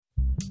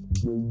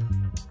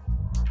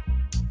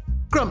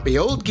Grumpy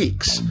Old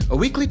Geeks, a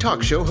weekly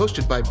talk show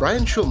hosted by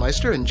Brian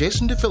Schulmeister and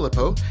Jason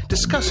DeFilippo,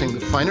 discussing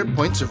the finer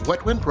points of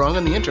what went wrong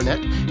on the internet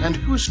and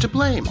who's to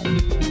blame.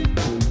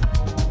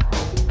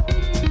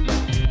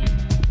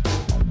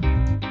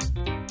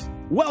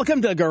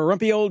 Welcome to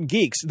Grumpy Old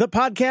Geeks, the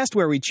podcast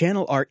where we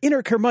channel our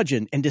inner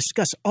curmudgeon and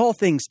discuss all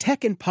things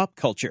tech and pop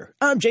culture.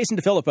 I'm Jason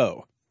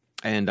DeFilippo.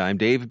 And I'm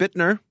Dave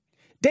Bittner.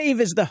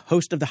 Dave is the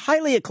host of the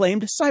highly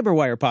acclaimed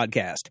Cyberwire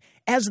podcast.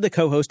 As the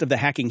co-host of the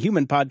Hacking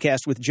Human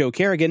podcast with Joe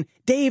Kerrigan,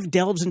 Dave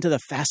delves into the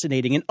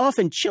fascinating and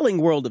often chilling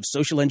world of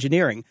social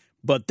engineering.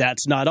 But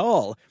that's not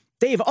all.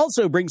 Dave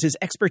also brings his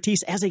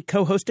expertise as a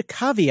co-host to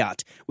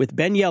Caveat with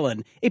Ben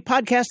Yellen, a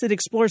podcast that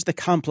explores the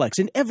complex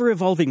and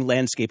ever-evolving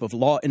landscape of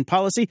law and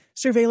policy,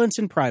 surveillance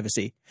and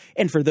privacy.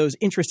 And for those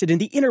interested in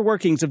the inner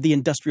workings of the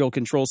industrial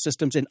control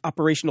systems and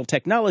operational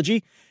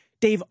technology,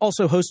 Dave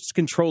also hosts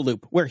Control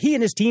Loop, where he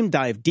and his team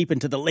dive deep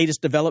into the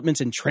latest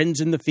developments and trends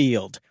in the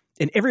field.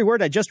 And every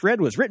word I just read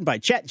was written by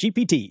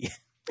ChatGPT.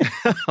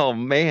 Oh,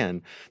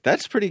 man.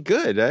 That's pretty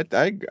good.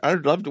 I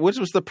loved what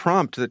was the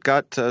prompt that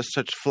got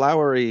such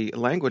flowery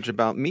language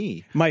about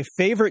me? My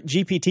favorite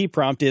GPT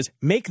prompt is,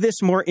 make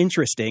this more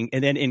interesting,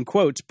 and then in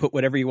quotes, put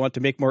whatever you want to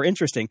make more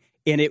interesting.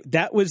 And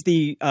that was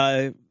the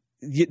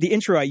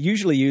intro I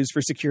usually use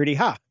for Security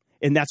Ha.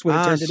 And that's what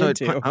it turned it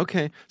into.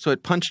 Okay. So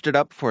it punched it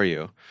up for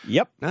you.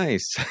 Yep.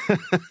 Nice.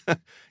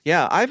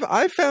 Yeah.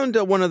 I've found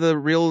one of the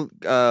real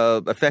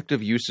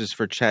effective uses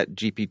for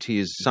ChatGPT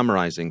is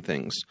summarizing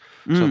things.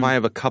 So if I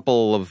have a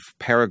couple of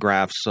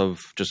paragraphs of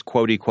just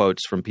quotey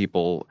quotes from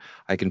people,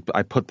 I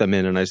put them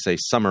in and I say,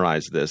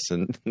 summarize this.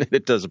 And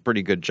it does a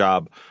pretty good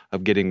job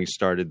of getting me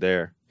started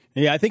there.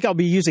 Yeah, I think I'll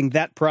be using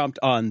that prompt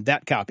on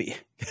that copy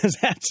because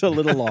that's a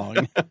little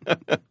long.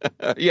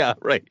 Yeah,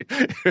 right.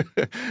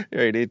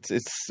 Right. It's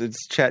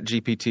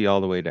ChatGPT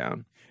all the way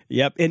down.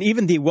 Yep. And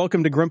even the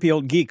Welcome to Grumpy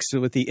Old Geeks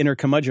with the inner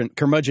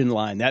curmudgeon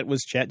line, that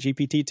was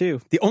ChatGPT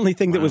too. The only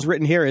thing that was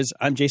written here is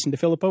I'm Jason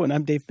DeFilippo and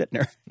I'm Dave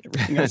Bittner.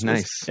 Everything else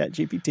nice. was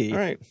ChatGPT. All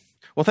right.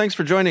 Well, thanks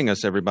for joining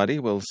us, everybody.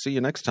 We'll see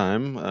you next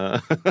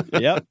time.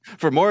 Yep.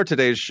 For more of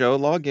today's show,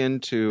 log in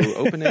to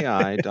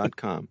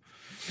openai.com.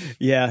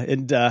 Yeah,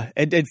 and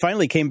it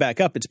finally came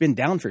back up. It's been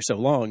down for so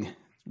long.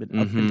 It's been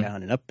up and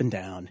down and up and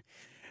down.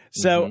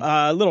 So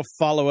a little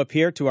follow-up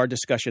here to our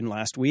discussion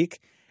last week.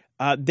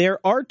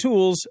 There are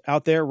tools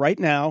out there right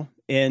now,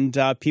 and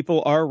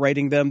people are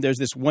writing them. There's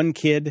this one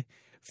kid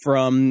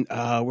from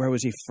where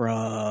was he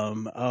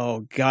from?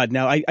 Oh, God.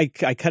 Now, I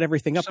cut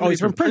everything up. Somebody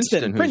he's from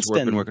Princeton. Who's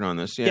been working on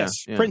this. Yeah, yes,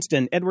 yeah.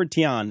 Princeton. Edward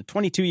Tian,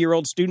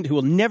 22-year-old student who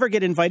will never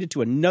get invited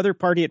to another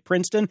party at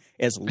Princeton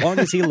as long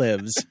as he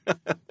lives.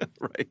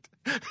 Right.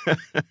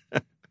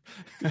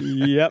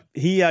 Yep.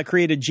 He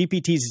created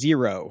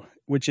GPT-0,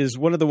 which is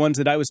one of the ones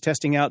that I was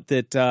testing out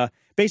that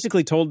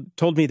basically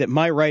told me that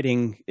my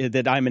writing,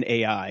 that I'm an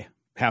AI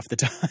half the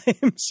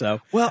time. So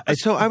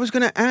I was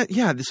going to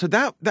add, so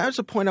that's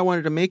a point I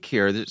wanted to make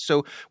here.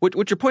 So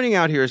what you're pointing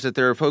out here is that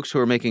there are folks who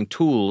are making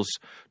tools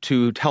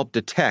to help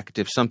detect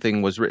if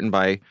something was written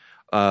by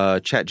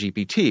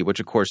ChatGPT, which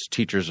of course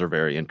teachers are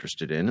very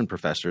interested in and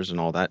professors and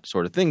all that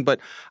sort of thing. But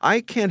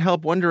I can't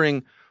help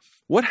wondering,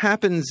 what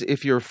happens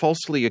if you're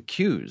falsely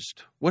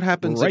accused? What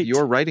happens if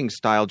your writing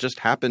style just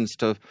happens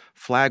to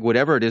flag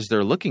whatever it is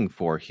they're looking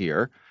for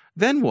here?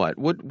 Then what?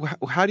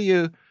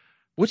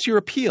 What's your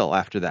appeal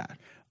after that?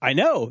 I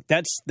know.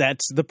 That's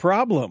the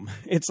problem.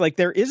 It's like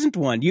there isn't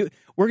one.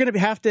 We're going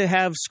to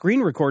have screen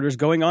recorders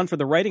going on for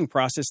the writing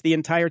process the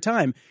entire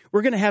time.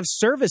 We're going to have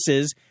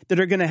services that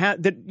you're going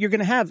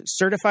to have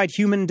certified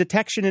human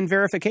detection and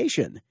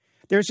verification.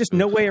 There's just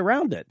no way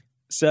around it.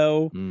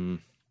 So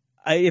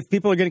if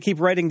people are going to keep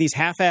writing these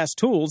half-ass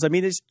tools, I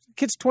mean, this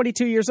kid's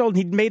 22 years old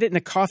and he made it in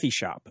a coffee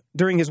shop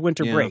during his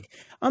winter break.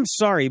 I'm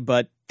sorry,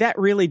 but that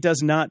really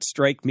does not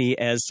strike me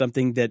as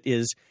something that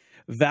is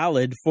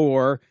valid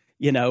for,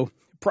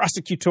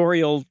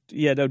 prosecutorial,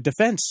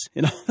 defense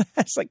and all that.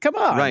 It's like, come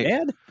on,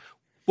 man.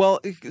 Well,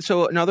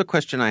 so another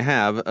question I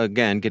have,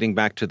 again, getting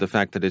back to the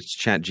fact that it's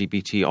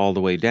ChatGPT all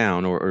the way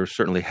down or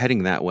certainly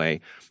heading that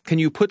way, can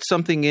you put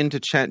something into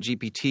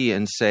ChatGPT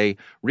and say,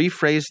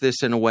 rephrase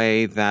this in a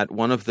way that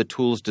one of the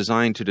tools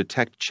designed to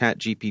detect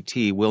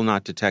ChatGPT will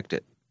not detect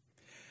it?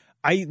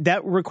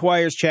 That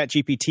requires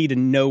ChatGPT to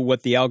know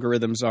what the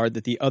algorithms are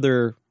that the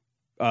other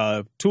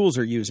tools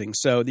are using.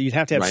 So you'd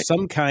have to have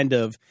some kind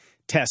of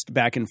test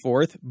back and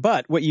forth.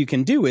 But what you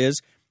can do is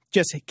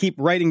just keep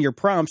writing your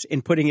prompts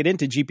and putting it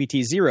into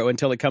GPT-0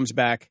 until it comes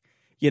back,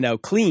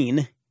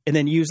 clean, and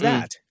then use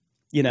that,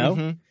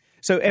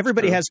 So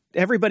everybody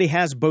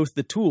has both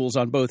the tools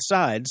on both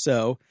sides.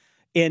 So,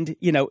 and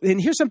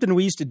here's something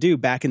we used to do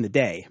back in the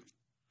day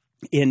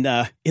in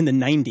the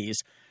 90s.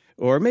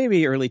 Or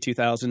maybe early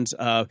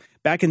 2000s,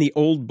 back in the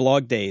old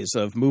blog days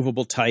of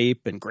movable type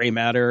and gray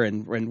matter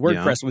and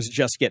WordPress was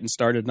just getting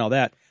started and all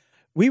that,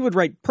 we would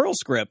write Perl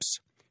scripts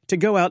to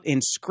go out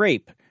and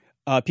scrape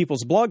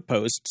people's blog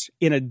posts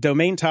in a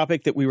domain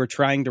topic that we were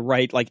trying to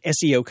write like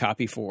SEO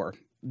copy for.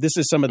 This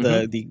is some of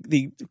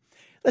the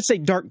let's say,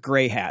 dark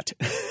gray hat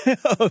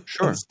of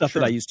stuff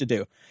that I used to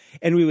do.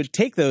 And we would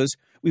take those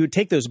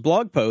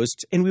blog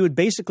posts and we would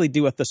basically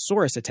do a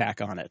thesaurus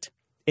attack on it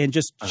and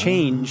just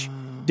change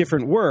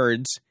different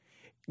words.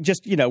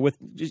 Just,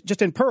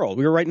 just in Perl.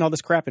 We were writing all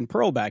this crap in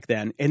Perl back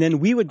then. And then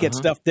we would get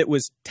stuff that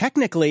was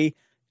technically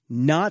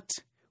not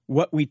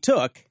what we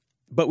took,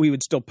 but we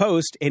would still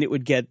post, and it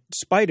would get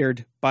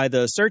spidered by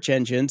the search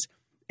engines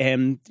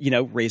and,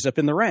 raise up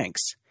in the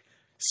ranks.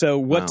 So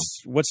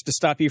what's to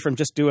stop you from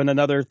just doing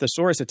another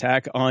thesaurus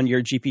attack on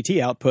your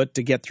GPT output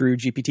to get through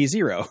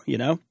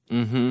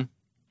GPT-0,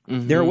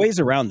 There are ways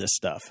around this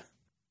stuff.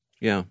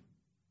 Yeah.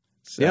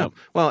 So. Yeah.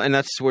 Well, and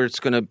that's where it's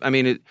going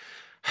to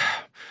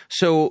 –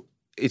 so –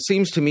 it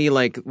seems to me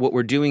like what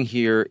we're doing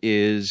here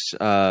is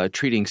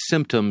treating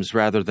symptoms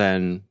rather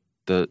than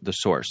the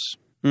source,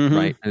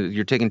 right?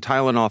 You're taking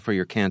Tylenol for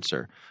your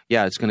cancer.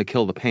 Yeah, it's going to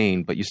kill the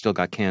pain, but you still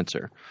got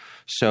cancer.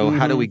 So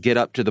how do we get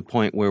up to the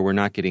point where we're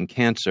not getting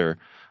cancer?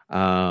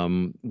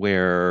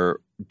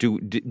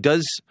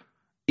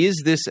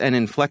 Is this an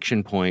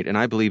inflection point? And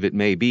I believe it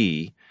may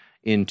be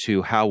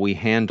into how we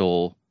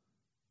handle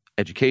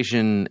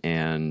education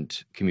and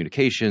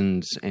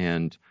communications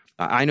and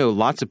I know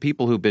lots of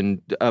people who've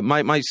been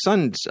my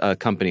son's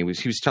company he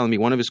was telling me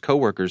one of his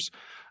coworkers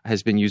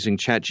has been using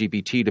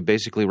ChatGPT to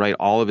basically write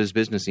all of his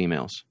business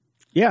emails.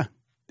 Yeah.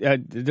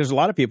 There's a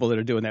lot of people that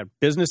are doing that.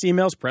 Business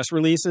emails, press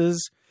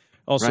releases,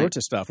 all sorts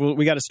of stuff. Well,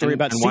 we got a story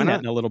about CNET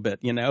in a little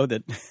bit,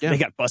 that they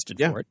got busted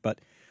for it. But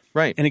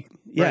and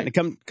it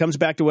comes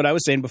back to what I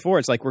was saying before.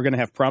 It's like we're going to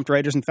have prompt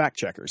writers and fact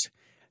checkers.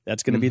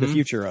 That's going to be the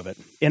future of it.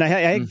 And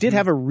I did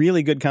have a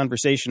really good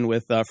conversation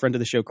with a friend of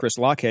the show, Chris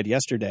Lockhead,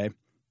 yesterday.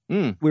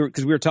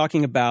 Because we were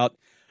talking about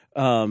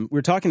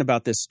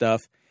this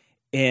stuff,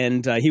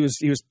 and he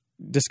was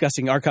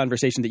discussing our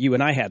conversation that you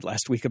and I had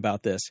last week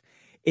about this,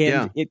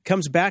 and it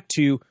comes back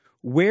to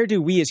where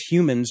do we as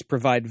humans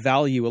provide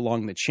value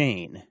along the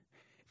chain,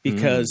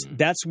 because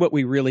that's what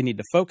we really need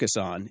to focus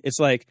on. It's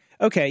like,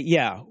 okay,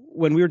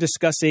 when we were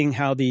discussing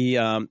how the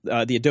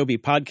Adobe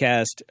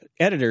podcast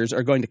editors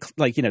are going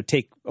to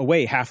take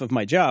away half of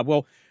my job,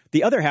 well,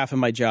 the other half of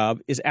my job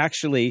is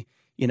actually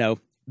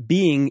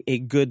being a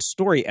good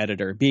story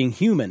editor, being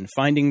human,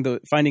 finding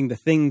the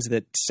things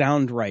that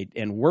sound right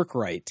and work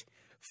right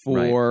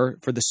for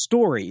the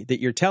story that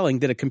you're telling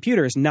that a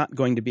computer is not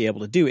going to be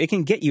able to do. It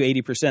can get you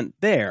 80%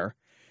 there,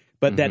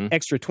 but that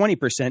extra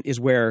 20% is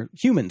where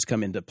humans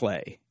come into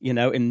play,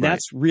 and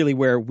that's really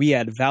where we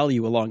add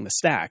value along the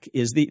stack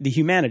is the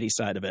humanity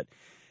side of it.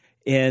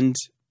 And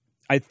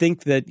I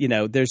think that,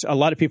 there's a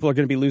lot of people are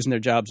going to be losing their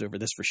jobs over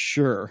this for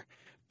sure.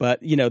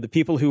 But, the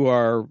people who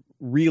are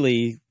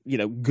really,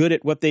 good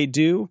at what they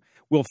do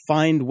will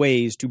find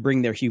ways to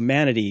bring their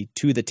humanity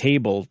to the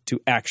table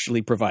to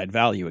actually provide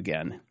value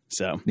again.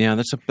 So yeah,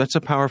 that's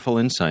a powerful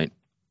insight.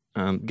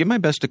 Give my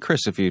best to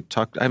Chris if you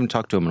talk. I haven't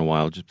talked to him in a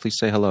while. Just please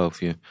say hello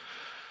if you.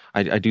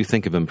 I do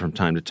think of him from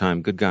time to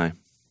time. Good guy.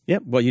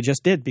 Yep. Well, you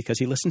just did because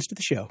he listens to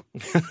the show.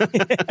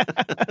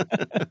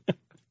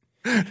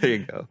 There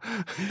you go.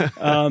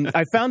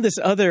 I found this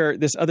other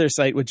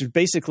site, which is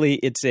basically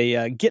it's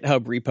a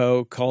GitHub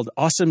repo called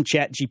Awesome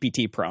Chat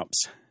GPT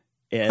Prompts,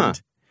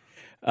 and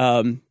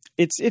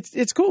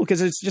it's cool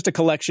because it's just a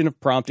collection of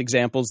prompt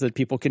examples that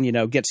people can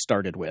get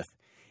started with,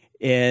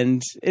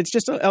 and it's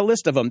just a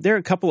list of them. There are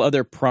a couple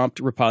other prompt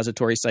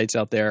repository sites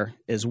out there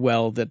as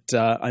well that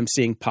I'm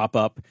seeing pop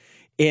up,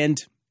 and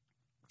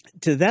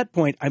to that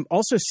point, I'm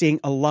also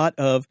seeing a lot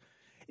of.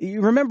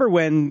 You remember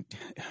when,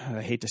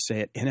 I hate to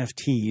say it,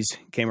 NFTs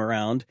came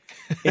around,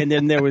 and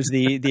then there was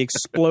the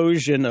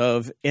explosion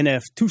of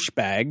NF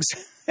douchebags,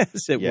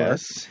 as it were.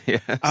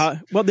 Yes.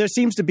 Well, there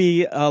seems to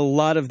be a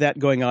lot of that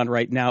going on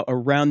right now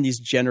around these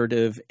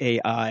generative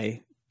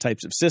AI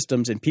types of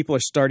systems, and people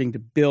are starting to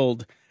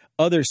build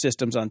other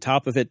systems on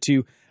top of it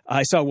too.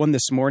 I saw one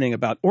this morning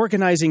about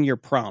organizing your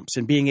prompts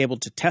and being able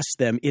to test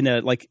them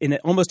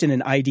almost in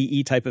an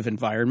IDE type of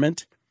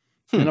environment.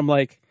 And I'm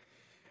like,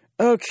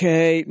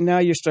 okay, now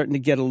you're starting to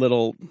get a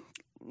little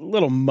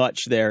much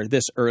there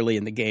this early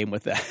in the game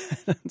with that.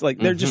 It's like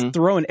they're just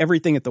throwing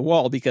everything at the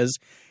wall because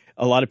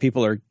a lot of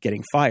people are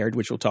getting fired,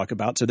 which we'll talk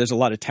about. So there's a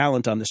lot of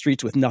talent on the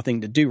streets with nothing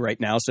to do right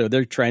now. So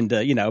they're trying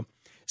to,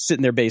 sit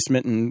in their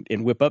basement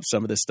and whip up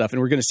some of this stuff. And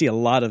we're going to see a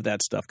lot of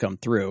that stuff come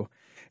through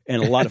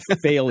and a lot of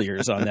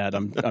failures on that,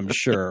 I'm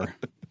sure.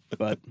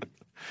 But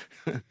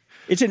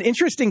it's an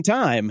interesting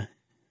time.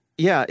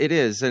 Yeah, it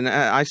is. And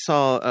I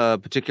saw a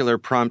particular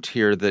prompt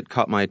here that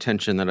caught my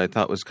attention that I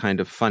thought was kind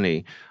of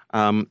funny.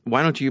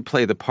 Why don't you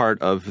play the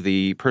part of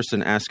the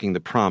person asking the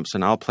prompts,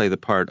 and I'll play the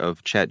part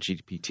of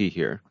ChatGPT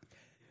here.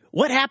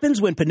 What happens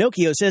when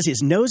Pinocchio says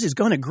his nose is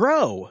going to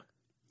grow?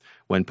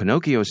 When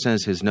Pinocchio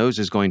says his nose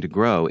is going to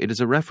grow, it is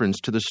a reference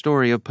to the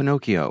story of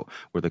Pinocchio,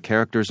 where the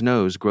character's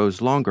nose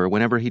grows longer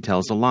whenever he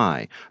tells a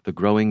lie. The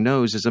growing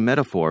nose is a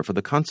metaphor for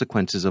the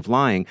consequences of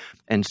lying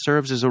and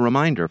serves as a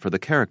reminder for the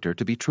character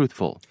to be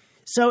truthful.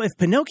 So if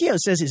Pinocchio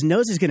says his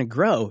nose is going to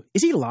grow,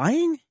 is he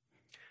lying?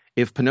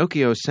 If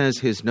Pinocchio says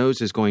his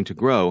nose is going to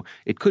grow,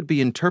 it could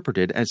be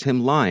interpreted as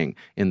him lying.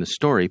 In the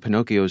story,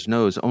 Pinocchio's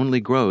nose only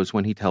grows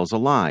when he tells a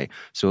lie.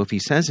 So if he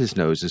says his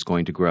nose is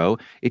going to grow,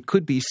 it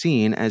could be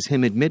seen as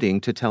him admitting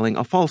to telling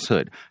a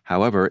falsehood.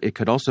 However, it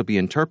could also be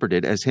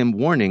interpreted as him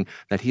warning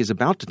that he is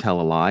about to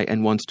tell a lie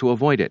and wants to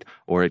avoid it.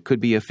 Or it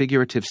could be a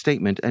figurative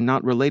statement and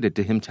not related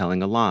to him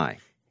telling a lie.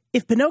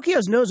 If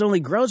Pinocchio's nose only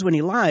grows when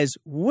he lies,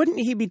 wouldn't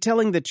he be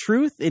telling the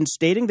truth in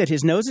stating that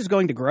his nose is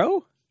going to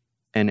grow?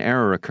 An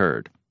error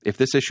occurred. If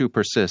this issue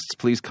persists,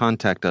 please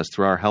contact us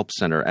through our help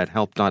center at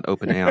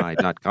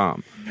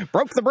help.openai.com.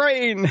 Broke the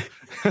brain!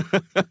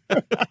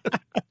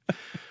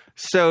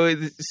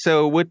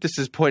 So what this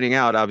is pointing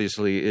out,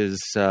 obviously, is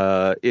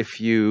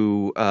if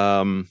you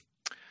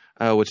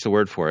what's the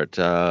word for it?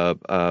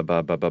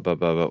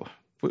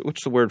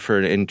 What's the word for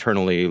an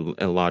internally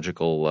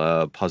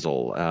illogical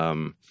puzzle?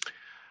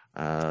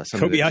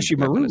 Kobayashi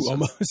Maru,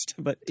 almost.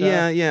 But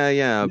yeah.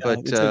 No,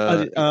 but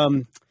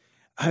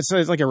so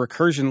it's like a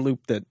recursion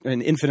loop,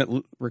 an infinite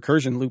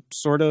recursion loop,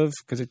 sort of,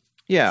 because it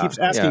keeps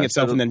asking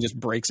itself and then just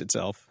breaks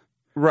itself.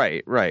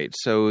 Right.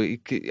 So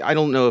I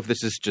don't know if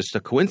this is just a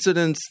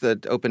coincidence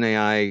that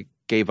OpenAI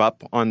gave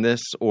up on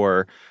this,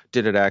 or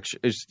did it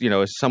actually,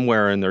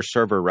 somewhere in their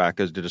server rack,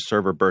 did a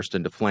server burst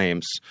into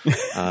flames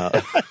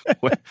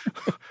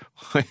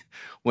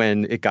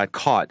when it got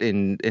caught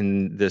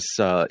in this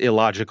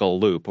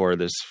illogical loop, or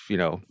this,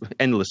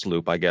 endless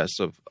loop, I guess,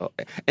 of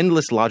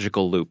endless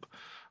logical loop.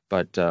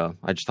 But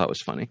I just thought it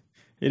was funny.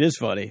 It is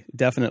funny,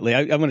 definitely.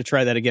 I'm going to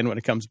try that again when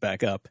it comes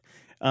back up.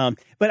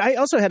 But I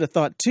also had a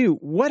thought, too.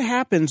 What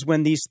happens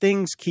when these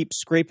things keep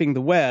scraping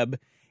the web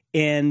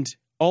and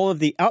all of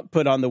the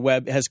output on the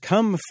web has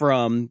come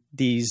from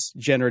these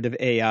generative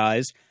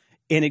AIs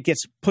and it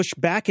gets pushed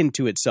back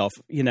into itself,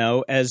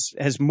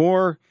 as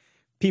more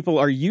people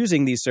are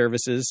using these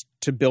services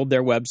to build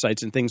their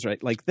websites and things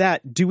like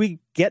that? Do we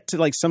get to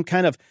like some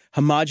kind of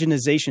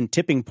homogenization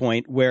tipping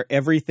point where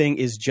everything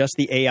is just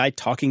the AI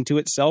talking to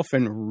itself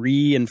and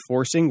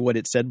reinforcing what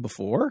it said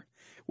before?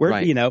 Where,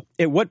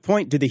 at what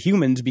point do the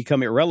humans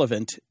become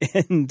irrelevant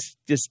and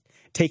just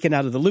taken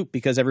out of the loop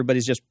because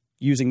everybody's just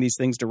using these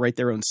things to write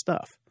their own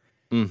stuff?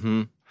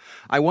 Mm-hmm.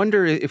 I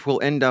wonder if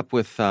we'll end up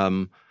with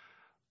an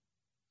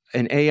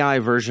AI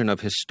version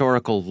of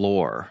historical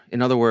lore.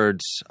 In other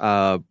words,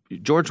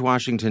 George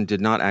Washington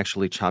did not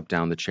actually chop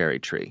down the cherry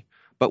tree,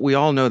 but we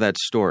all know that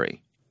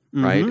story,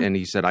 right? And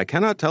he said, "I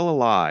cannot tell a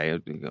lie,"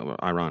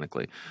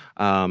 ironically.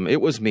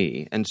 It was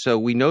me. And so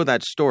we know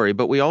that story,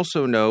 but we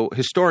also know,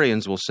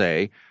 historians will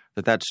say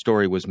that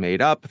story was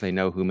made up. They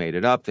know who made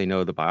it up. They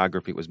know the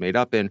biography it was made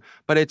up in.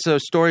 But it's a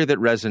story that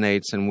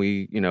resonates, and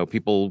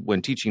people,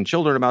 when teaching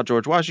children about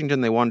George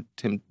Washington, they want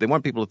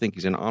people to think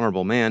he's an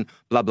honorable man,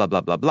 blah, blah,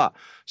 blah, blah, blah.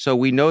 So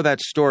we know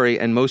that story,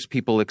 and most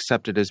people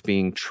accept it as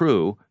being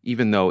true,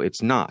 even though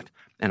it's not.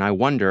 And I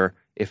wonder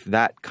if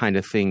that kind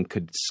of thing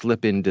could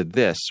slip into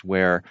this,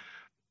 where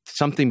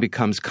something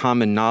becomes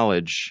common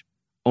knowledge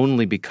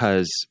only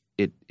because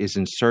it is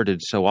inserted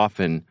so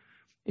often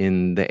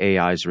in the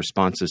AI's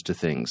responses to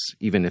things,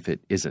 even if it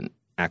isn't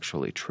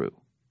actually true.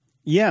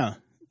 Yeah.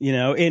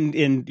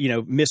 And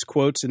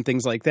misquotes and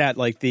things like that,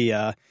 like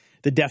the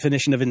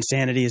definition of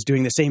insanity is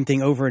doing the same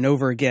thing over and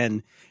over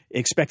again,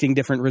 expecting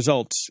different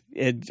results,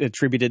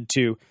 attributed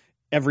to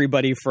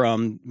everybody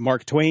from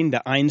Mark Twain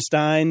to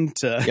Einstein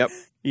to,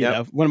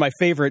 one of my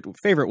favorite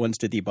ones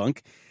to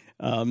debunk.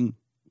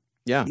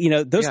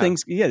 Those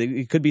things,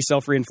 it could be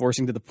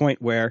self-reinforcing to the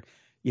point where,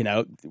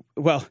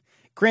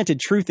 granted,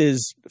 truth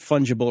is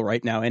fungible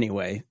right now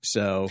anyway,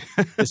 so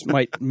this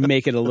might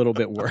make it a little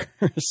bit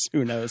worse.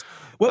 Who knows?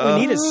 What we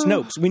need is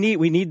Snopes. We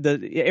need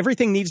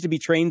everything needs to be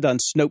trained on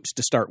Snopes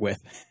to start with,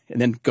 and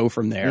then go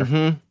from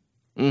there.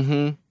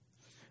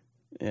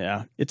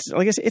 Yeah, it's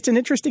like I said, it's an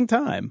interesting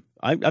time.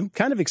 I'm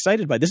kind of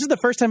excited by it. This is the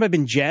first time I've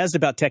been jazzed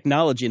about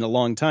technology in a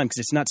long time, because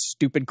it's not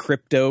stupid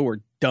crypto or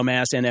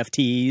dumbass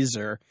NFTs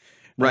or.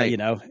 Right.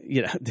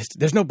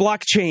 There's no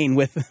blockchain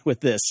with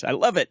this. I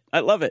love it.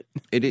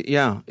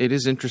 It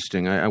is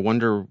interesting. I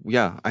wonder.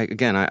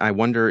 I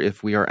wonder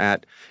if we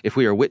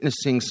are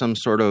witnessing some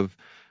sort of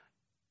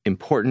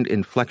important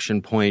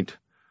inflection point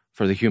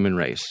for the human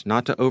race.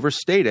 Not to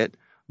overstate it,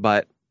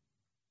 but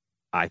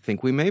I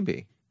think we may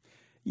be.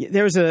 Yeah,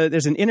 there's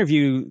an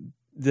interview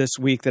this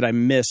week that I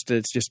missed.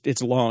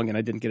 It's long, and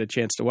I didn't get a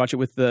chance to watch it,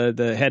 with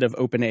the head of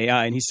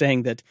OpenAI, and he's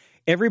saying that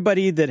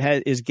everybody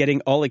that is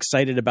getting all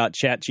excited about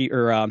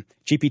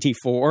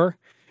GPT-4,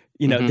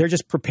 they're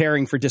just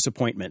preparing for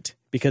disappointment,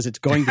 because it's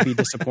going to be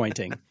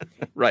disappointing.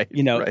 Right.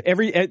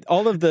 Right.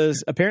 All of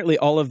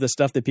the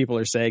stuff that people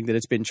are saying that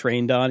it's been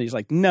trained on, he's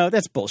like, no,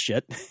 that's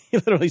bullshit. He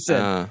literally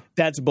said,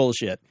 that's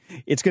bullshit.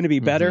 It's going to be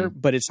better,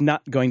 but it's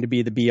not going to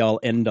be the be all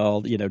end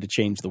all, to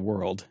change the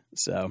world.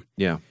 So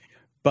yeah.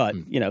 But,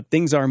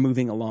 things are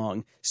moving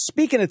along.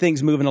 Speaking of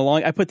things moving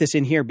along, I put this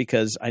in here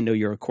because I know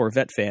you're a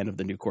Corvette fan of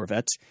the new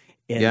Corvettes.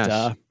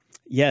 And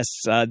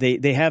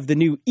they have the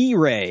new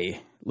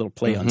E-Ray, little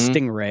play on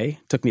Stingray.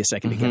 Took me a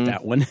second to get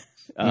that one.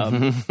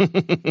 I'm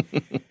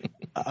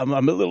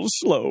a little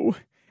slow.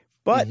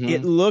 But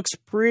it looks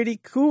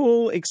pretty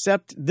cool,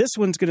 except this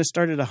one's going to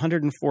start at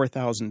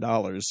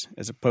 $104,000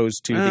 as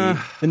opposed to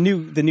the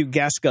new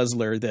gas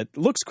guzzler that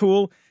looks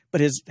cool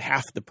but is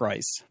half the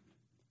price.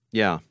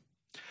 Yeah.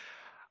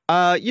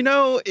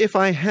 If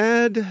I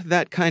had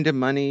that kind of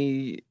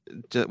money,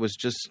 that was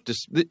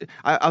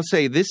I'll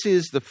say this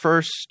is the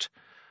first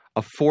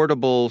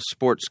affordable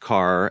sports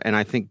car, and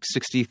I think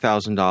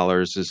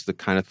 $60,000 is the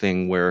kind of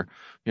thing where,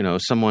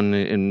 someone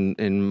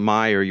in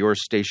my or your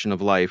station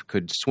of life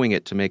could swing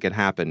it to make it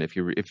happen. If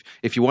you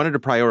wanted to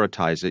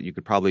prioritize it, you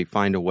could probably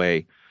find a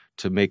way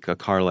to make a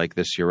car like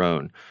this your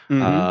own.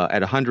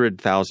 At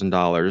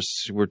 $100,000,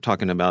 we're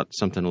talking about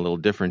something a little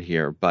different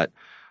here, but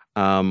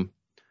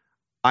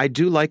I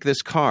do like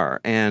this car,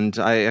 and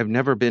I have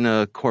never been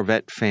a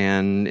Corvette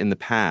fan in the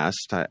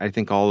past. I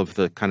think all of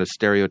the kind of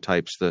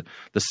stereotypes, the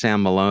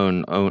Sam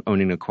Malone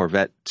owning a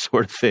Corvette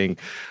sort of thing,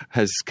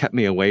 has kept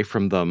me away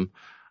from them.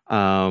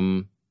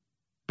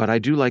 But I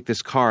do like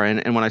this car,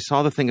 and when I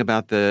saw the thing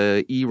about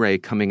the E-Ray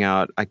coming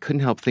out, I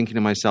couldn't help thinking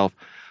to myself,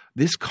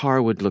 this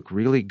car would look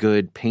really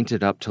good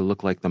painted up to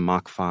look like the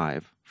Mach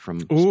 5 from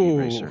Speed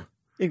Racer.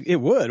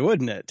 It would,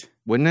 wouldn't it?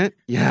 Wouldn't it?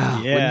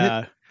 Yeah. Yeah.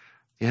 Wouldn't it?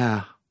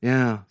 Yeah.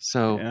 Yeah.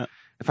 So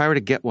if I were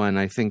to get one,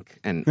 I think,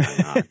 and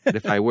but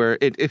if I were,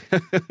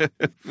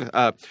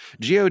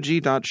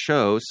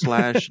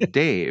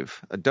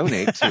 GOG.show/Dave,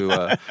 donate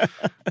to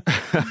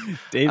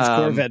Dave's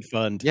Corvette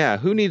Fund. Yeah.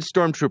 Who needs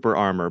Stormtrooper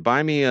armor?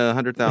 Buy me a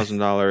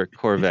 $100,000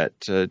 Corvette.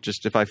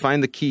 Just if I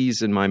find the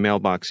keys in my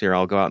mailbox here,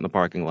 I'll go out in the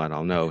parking lot.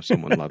 I'll know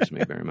someone loves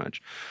me very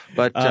much.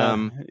 But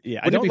wouldn't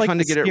it be fun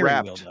to get it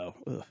wrapped?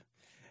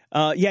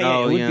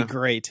 It would be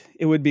great.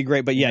 It would be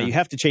great. But you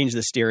have to change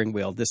the steering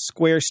wheel. The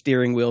square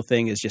steering wheel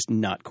thing is just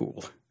not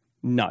cool.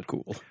 Not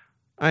cool.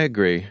 I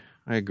agree.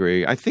 I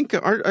think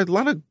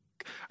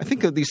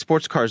of these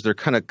sports cars, they're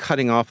kind of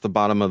cutting off the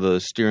bottom of the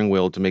steering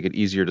wheel to make it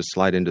easier to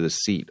slide into the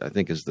seat, I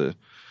think is the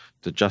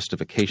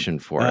justification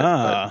for it.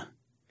 But,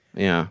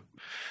 yeah.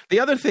 The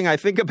other thing I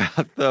think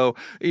about, though,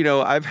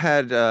 I've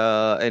had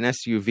an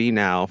SUV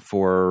now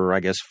for, I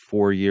guess,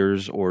 4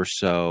 years or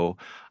so.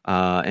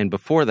 And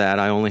before that,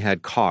 I only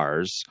had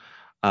cars.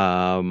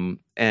 And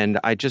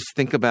I just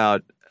think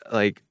about,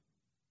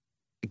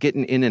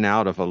 getting in and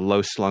out of a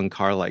low-slung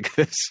car like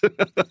this.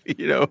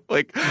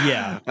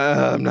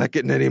 I'm not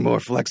getting any more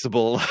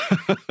flexible.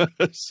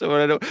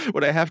 So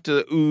when I have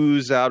to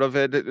ooze out of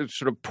it,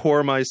 sort of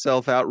pour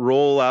myself out,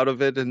 roll out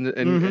of it,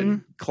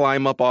 and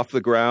climb up off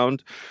the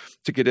ground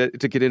to get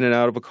in and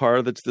out of a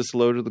car that's this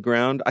low to the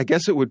ground, I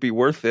guess it would be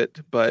worth it,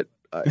 but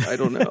I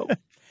don't know.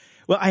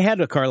 Well, I had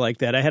a car like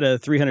that. I had a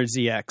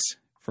 300ZX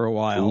for a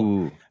while.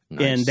 Ooh,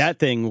 nice. And that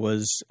thing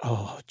was,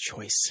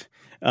 choice.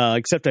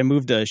 Except I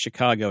moved to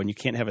Chicago, and you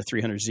can't have a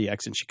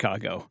 300ZX in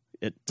Chicago.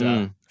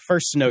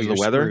 First snow, you're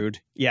screwed.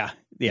 Yeah.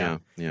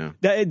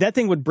 That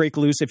thing would break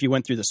loose if you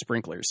went through the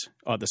sprinklers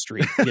on the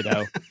street,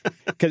 Because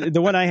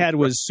the one I had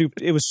was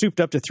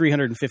souped up to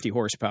 350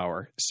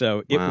 horsepower.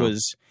 So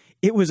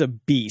it was a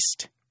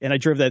beast. And I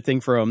drove that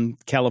thing from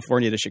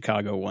California to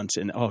Chicago once,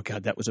 and oh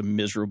god, that was a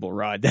miserable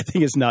ride. That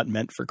thing is not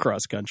meant for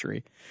cross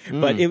country.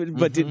 But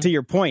to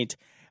your point,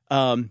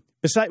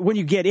 besides, when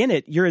you get in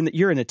it, you're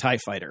in a TIE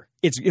fighter.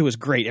 It was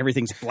great.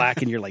 Everything's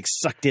black, and you're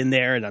sucked in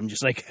there. And I'm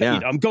just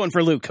I'm going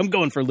for Luke.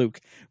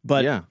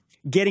 But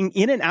getting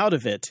in and out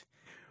of it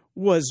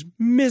was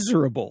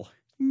miserable.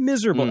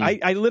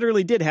 I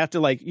literally did have to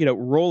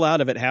roll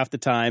out of it half the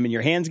time, and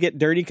your hands get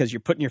dirty because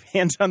you're putting your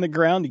hands on the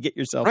ground to get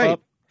yourself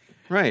up.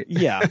 Right.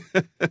 Yeah.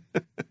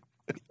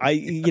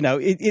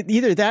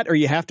 Either that or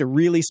you have to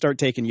really start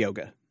taking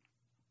yoga.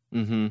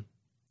 Mm-hmm.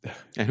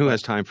 And who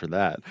has time for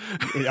that?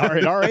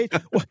 All right.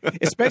 Well,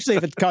 especially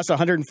if it costs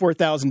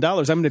 $104,000,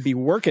 I'm going to be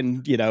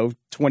working,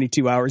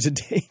 22 hours a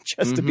day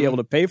just to be able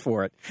to pay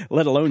for it,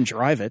 let alone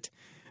drive it.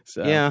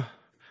 So. Yeah.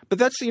 But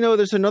that's,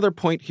 there's another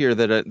point here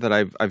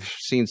that I've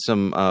seen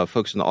some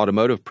folks in the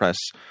automotive press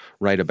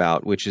write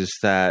about, which is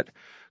that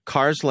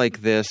cars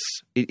like this,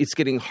 it's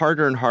getting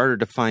harder and harder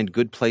to find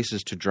good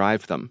places to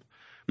drive them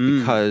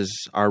because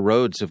our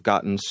roads have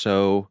gotten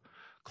so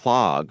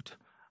clogged.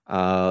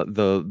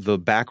 The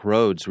back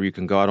roads where you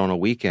can go out on a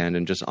weekend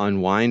and just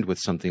unwind with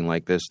something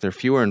like this, they're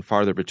fewer and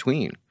farther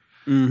between.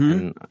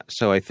 And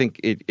so I think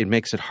it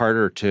makes it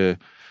harder to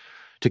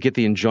get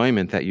the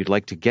enjoyment that you'd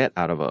like to get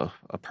out of a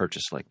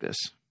purchase like this.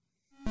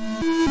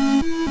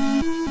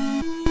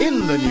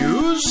 In the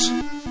news...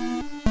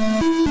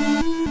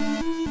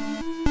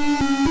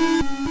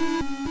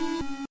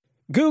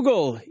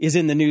 Google is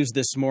in the news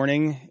this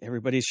morning.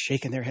 Everybody's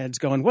shaking their heads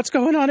going, what's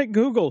going on at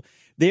Google?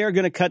 They are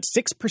going to cut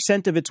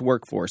 6% of its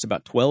workforce,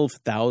 about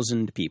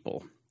 12,000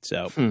 people.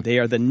 So they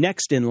are the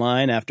next in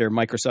line after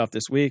Microsoft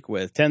this week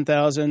with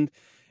 10,000,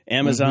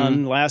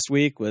 Amazon last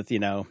week with,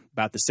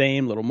 about the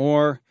same, a little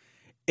more.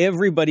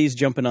 Everybody's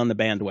jumping on the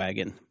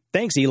bandwagon.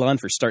 Thanks, Elon,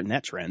 for starting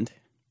that trend.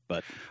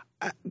 But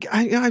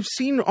I've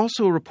seen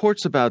also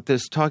reports about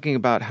this talking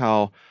about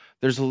how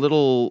there's a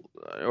little,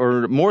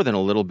 or more than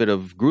a little bit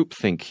of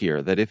groupthink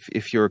here, that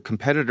if your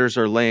competitors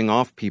are laying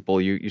off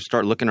people, you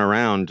start looking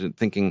around and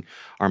thinking,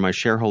 are my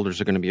shareholders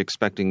are going to be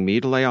expecting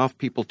me to lay off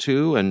people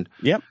too? And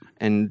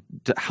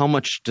how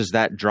much does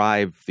that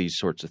drive these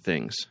sorts of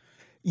things?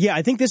 Yeah,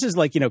 I think this is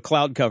like,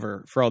 cloud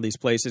cover for all these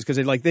places, because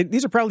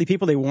these are probably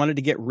people they wanted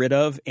to get rid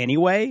of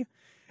anyway.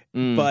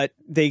 But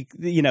they,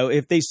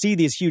 if they see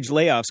these huge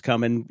layoffs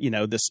coming,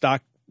 the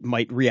stock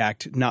might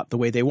react not the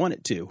way they want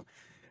it to.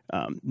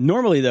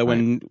 Normally, though,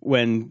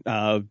 when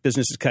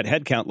businesses cut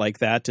headcount like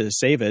that to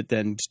save it,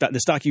 then the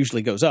stock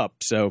usually goes up.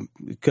 So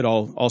it could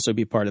also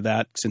be part of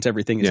that, since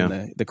everything is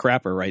in the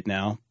crapper right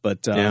now.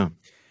 But the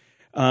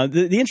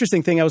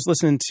interesting thing, I was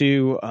listening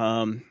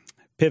to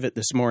Pivot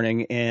this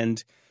morning,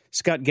 and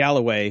Scott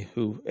Galloway,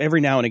 who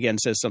every now and again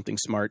says something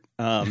smart,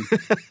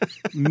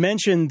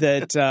 mentioned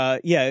that,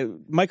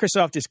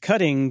 Microsoft is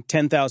cutting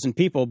 10,000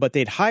 people, but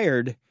they'd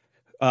hired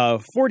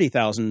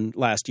 40,000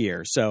 last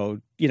year. So,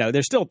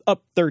 they're still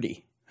up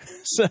 30.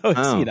 So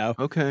it's,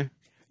 okay.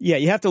 Yeah,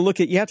 you have to look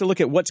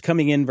at what's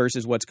coming in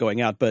versus what's going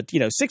out. But,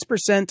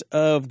 6%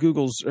 of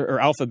Google's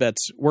or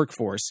Alphabet's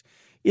workforce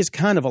is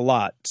kind of a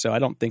lot. So I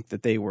don't think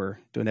that they were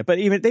doing that. But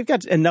even they've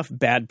got enough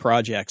bad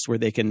projects where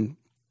they can,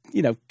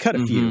 cut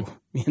a few,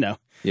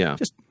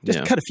 just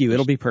cut a few.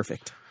 It'll be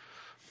perfect.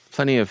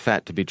 Plenty of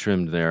fat to be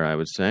trimmed there, I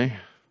would say.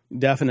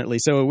 Definitely.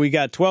 So we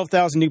got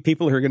 12,000 new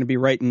people who are going to be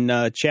writing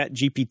Chat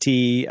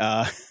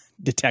GPT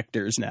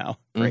detectors now.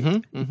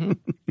 Great.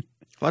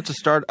 Lots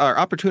of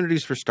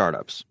opportunities for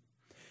startups.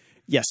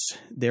 Yes,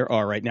 there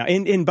are right now.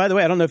 And by the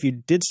way, I don't know if you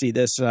did see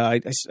this.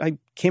 I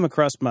came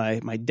across my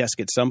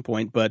desk at some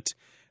point, but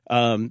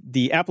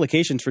the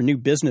applications for new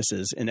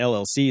businesses and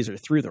LLCs are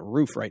through the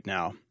roof right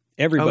now.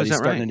 Everybody's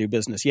starting a new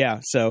business. Yeah.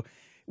 So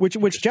which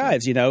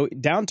jives,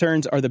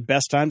 downturns are the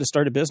best time to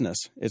start a business.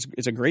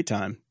 It's a great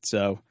time.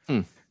 So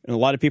and a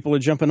lot of people are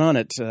jumping on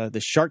it.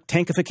 The Shark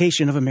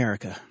Tankification of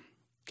America.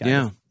 Kind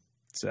of.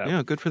 So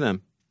yeah, good for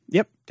them.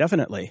 Yep,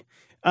 definitely.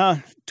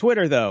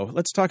 Twitter, though.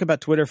 Let's talk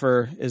about Twitter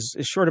for as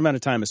short amount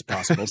of time as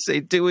possible.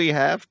 Say, do we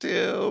have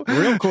to?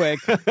 Real quick.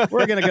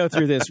 We're going to go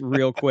through this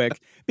real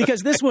quick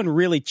because this one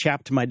really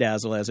chapped my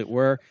dazzle, as it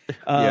were.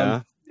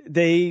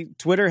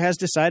 Twitter has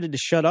decided to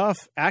shut off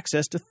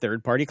access to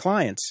third-party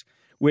clients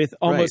with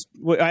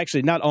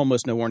not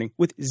almost no warning,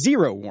 with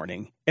zero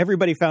warning.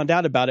 Everybody found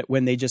out about it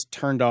when they just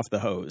turned off the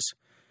hose,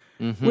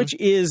 which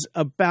is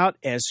about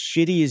as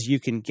shitty as you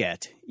can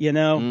get,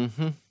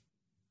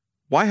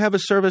 Why have a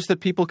service that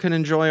people can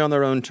enjoy on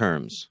their own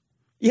terms?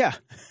 Yeah.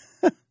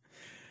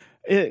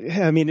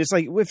 It's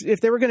like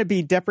if they were going to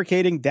be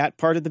deprecating that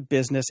part of the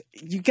business,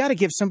 you got to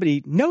give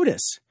somebody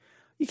notice.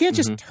 You can't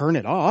just turn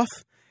it off.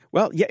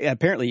 Well, yeah,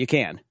 apparently you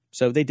can.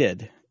 So they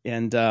did.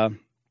 And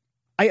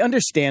I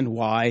understand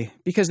why,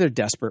 because they're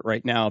desperate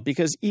right now,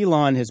 because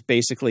Elon has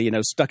basically,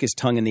 stuck his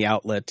tongue in the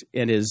outlet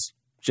and is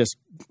just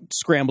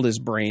scrambled his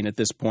brain at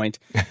this point.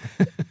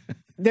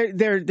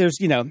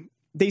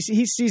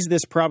 He sees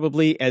this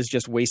probably as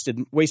just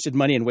wasted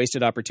money and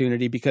wasted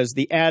opportunity because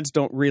the ads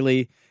don't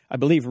really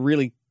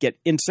get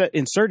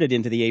inserted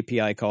into the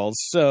API calls.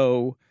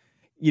 So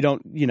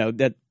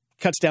that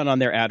cuts down on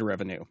their ad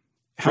revenue.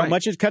 How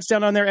much it cuts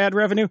down on their ad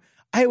revenue?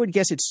 I would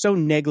guess it's so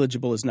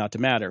negligible as not to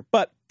matter.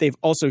 But they've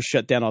also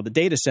shut down all the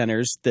data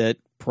centers that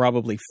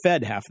probably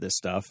fed half of this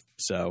stuff.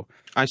 So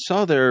I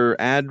saw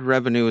their ad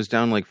revenue is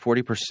down like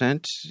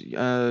 40%.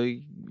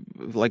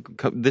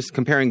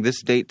 Comparing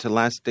this date to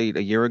last date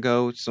a year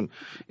ago,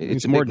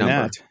 it's more than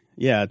that.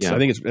 Yeah, I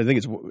think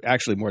it's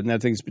actually more than that. I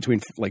think it's between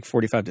like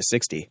 45 to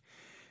 60.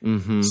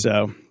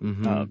 So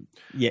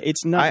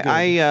it's not.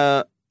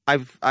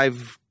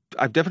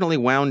 I've definitely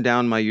wound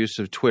down my use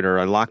of Twitter.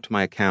 I locked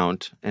my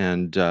account,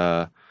 and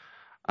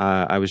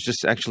I was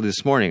just actually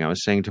this morning I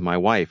was saying to my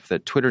wife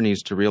that Twitter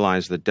needs to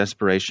realize that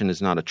desperation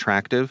is not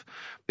attractive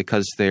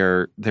because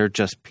they're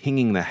just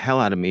pinging the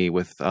hell out of me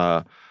with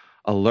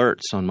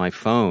alerts on my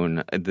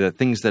phone, the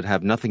things that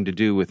have nothing to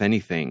do with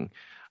anything.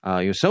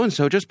 So and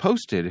so just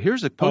posted.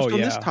 Here's a post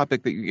on this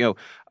topic that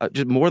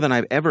just more than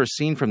I've ever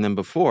seen from them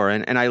before,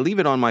 and I leave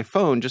it on my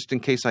phone just in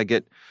case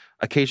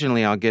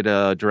occasionally I'll get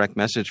a direct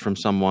message from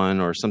someone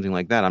or something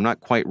like that. I'm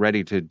not quite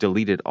ready to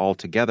delete it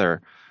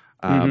altogether,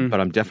 but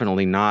I'm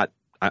definitely not.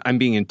 I'm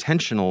being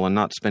intentional and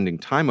not spending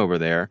time over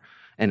there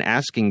and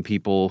asking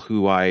people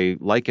who I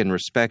like and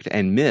respect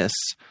and miss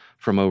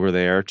from over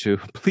there to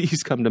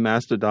please come to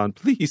Mastodon.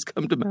 Please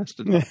come to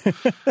Mastodon.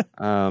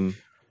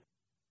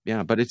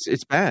 But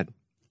it's bad.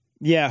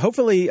 Yeah,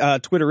 hopefully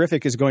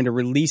Twitterrific is going to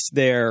release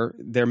their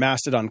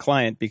Mastodon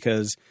client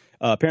because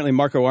apparently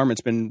Marco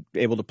Arment's been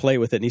able to play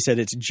with it, and he said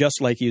it's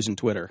just like using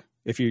Twitter.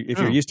 If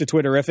you're used to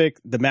Twitterrific,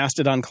 the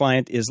Mastodon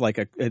client is like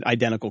an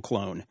identical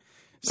clone.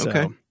 So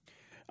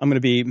I'm going to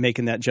be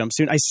making that jump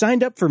soon. I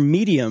signed up for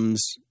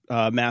Medium's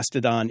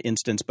Mastodon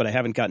instance, but I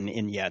haven't gotten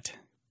in yet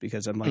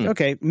because I'm like,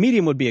 okay,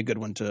 Medium would be a good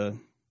one to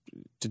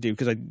do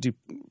because I do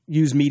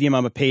use Medium.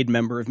 I'm a paid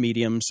member of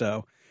Medium,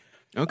 so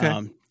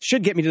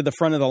should get me to the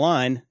front of the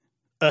line.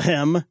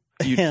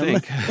 You'd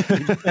think.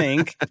 You'd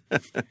think.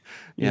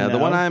 Yeah, the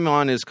one I'm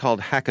on is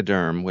called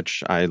Hackaderm,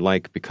 which I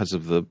like because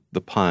of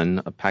the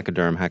pun, a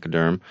pachyderm,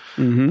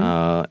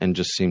 and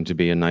just seemed to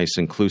be a nice,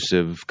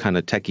 inclusive, kind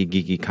of techie,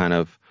 geeky kind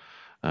of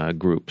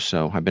group.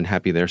 So I've been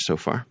happy there so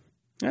far.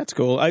 That's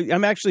cool.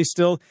 I'm actually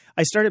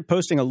I started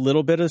posting a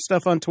little bit of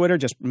stuff on Twitter,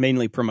 just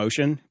mainly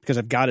promotion, because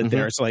I've got it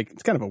there. It's like,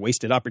 it's kind of a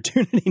wasted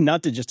opportunity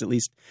not to just at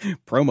least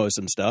promo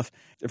some stuff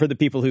for the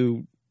people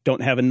who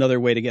don't have another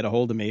way to get a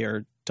hold of me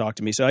or talk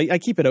to me. So I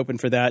keep it open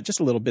for that, just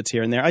a little bits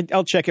here and there.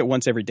 I'll check it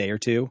once every day or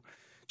two,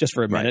 just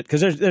for a minute,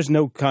 because there's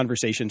no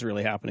conversations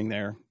really happening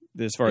there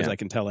as far as I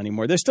can tell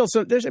anymore. There's still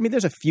there's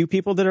a few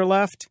people that are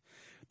left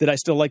that I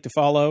still like to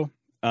follow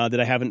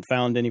that I haven't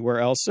found anywhere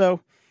else.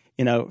 So,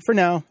 for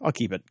now, I'll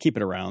keep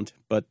it around.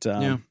 But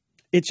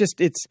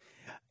it's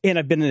and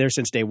I've been there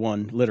since day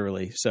one,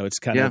 literally. So it's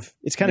kind of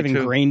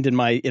ingrained in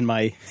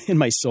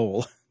my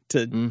soul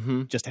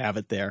to just have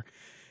it there.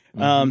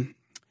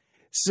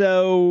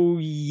 So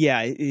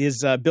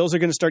his bills are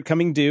going to start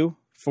coming due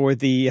for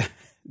the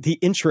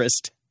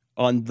interest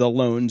on the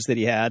loans that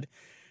he had,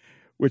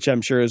 which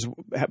I'm sure is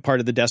part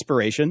of the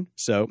desperation.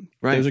 So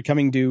those are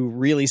coming due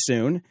really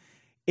soon.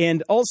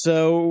 And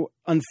also,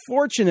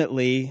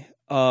 unfortunately,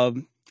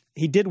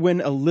 he did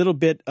win a little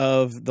bit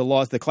of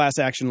the class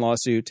action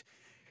lawsuit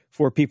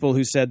for people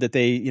who said that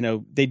they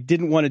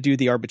didn't want to do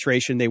the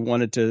arbitration. They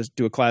wanted to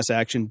do a class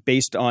action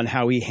based on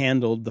how he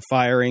handled the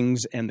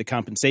firings and the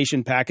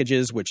compensation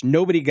packages, which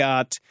nobody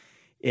got,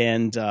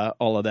 and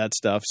all of that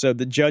stuff. So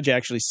the judge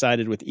actually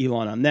sided with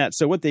Elon on that.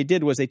 So what they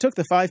did was they took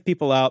the 5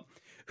 people out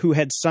who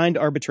had signed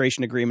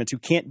arbitration agreements who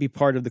can't be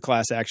part of the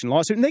class action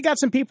lawsuit. And they got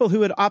some people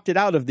who had opted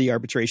out of the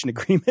arbitration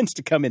agreements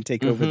to come and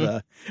take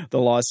over the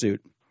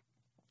lawsuit.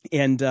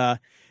 And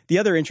the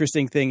other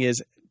interesting thing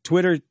is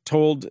Twitter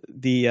told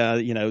the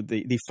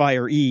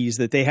firees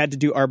that they had to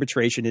do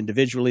arbitration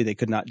individually. They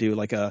could not do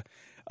like a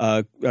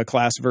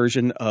class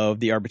version of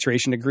the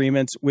arbitration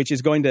agreements, which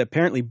is going to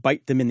apparently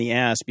bite them in the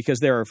ass because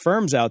there are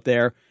firms out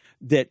there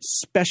that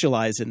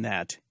specialize in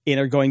that and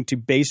are going to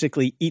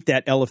basically eat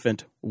that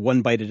elephant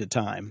one bite at a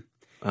time.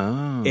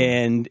 Oh.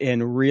 And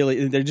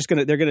really they're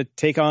going to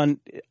take on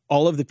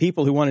all of the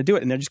people who want to do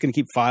it, and they're just going to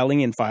keep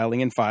filing and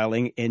filing and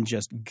filing and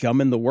just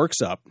gumming the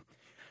works up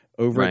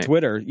over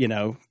Twitter,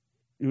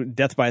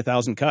 death by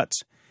 1,000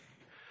 cuts.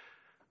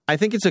 I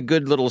think it's a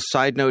good little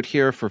side note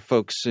here for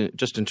folks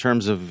just in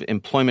terms of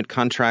employment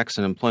contracts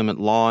and employment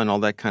law and all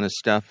that kind of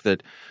stuff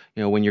that,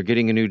 when you're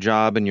getting a new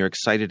job and you're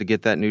excited to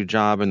get that new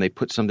job and they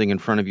put something in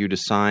front of you to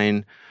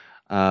sign,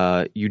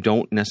 you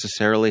don't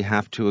necessarily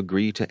have to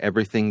agree to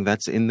everything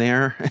that's in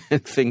there.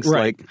 Things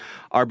like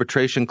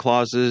arbitration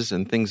clauses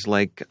and things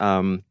like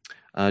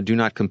do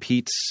not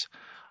competes.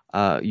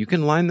 You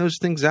can line those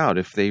things out.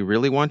 If they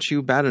really want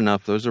you bad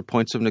enough, those are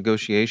points of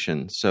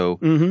negotiation. So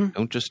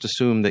don't just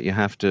assume that you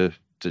have to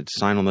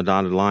sign on the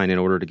dotted line in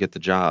order to get the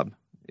job.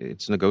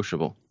 It's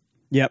negotiable.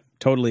 Yep,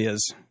 totally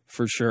is,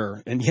 for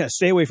sure. And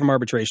stay away from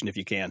arbitration if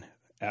you can.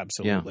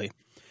 Absolutely.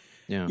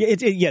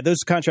 Yeah, those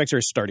contracts are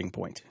a starting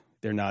point.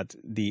 They're not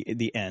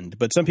the end.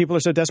 But some people are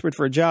so desperate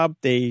for a job,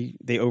 they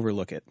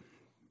overlook it.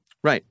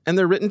 Right. And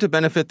they're written to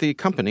benefit the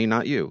company,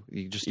 not you.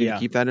 You just need to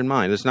keep that in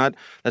mind. That's not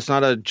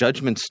a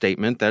judgment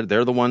statement. That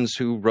they're the ones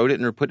who wrote it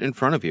and are put in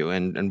front of you.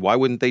 And why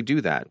wouldn't they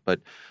do that?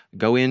 But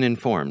go in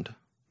informed.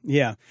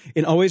 Yeah.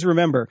 And always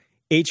remember,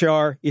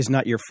 HR is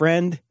not your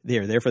friend.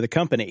 They're there for the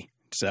company.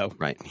 So,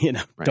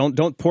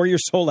 don't pour your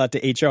soul out to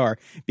HR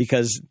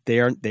because they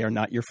are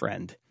not your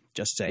friend.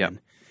 Just saying.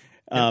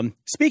 Yep.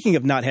 Speaking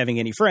of not having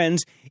any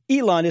friends,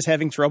 Elon is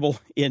having trouble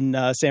in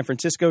San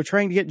Francisco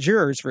trying to get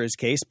jurors for his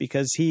case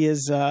because he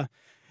is a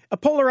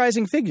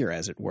polarizing figure,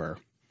 as it were.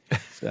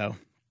 So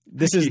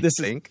this is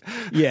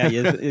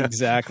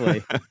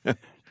exactly.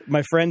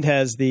 My friend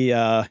has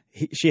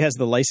she has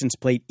the license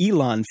plate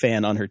Elon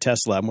fan on her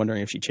Tesla. I'm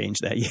wondering if she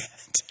changed that yet.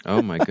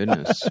 Oh my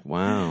goodness!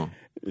 Wow.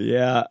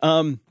 Yeah.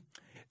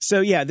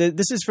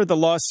 This is for the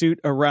lawsuit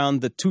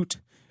around the Toot.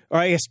 Or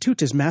I guess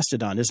Toot is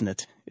Mastodon, isn't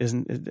it? Is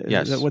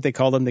that what they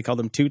call them? They call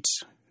them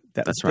Toots.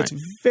 That's right. That's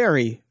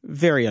very,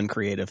 very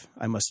uncreative,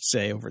 I must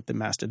say, over at the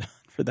Mastodon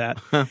for that.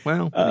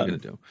 Well, what are you going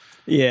to do?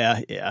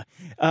 Yeah.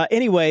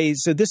 Anyway,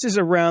 so this is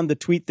around the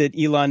tweet that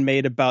Elon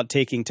made about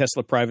taking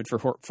Tesla private for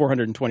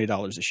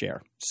 $420 a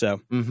share.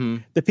 So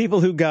the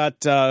people who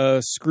got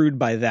screwed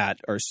by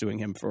that are suing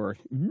him for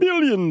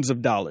billions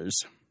of dollars,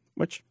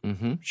 which,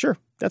 sure,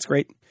 that's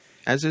great.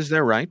 As is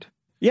their right.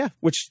 Yeah,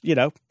 which,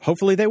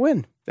 hopefully they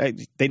win.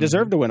 They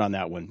deserve to win on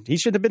that one. He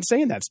should have been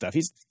saying that stuff.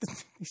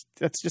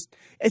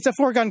 It's a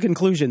foregone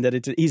conclusion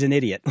that he's an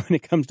idiot when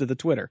it comes to the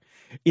Twitter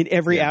in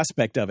every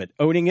aspect of it,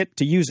 owning it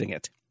to using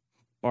it,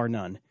 bar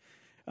none.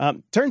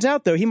 Turns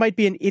out, though, he might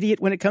be an idiot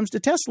when it comes to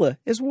Tesla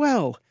as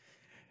well.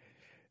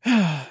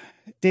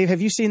 Dave,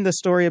 have you seen the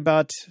story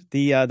about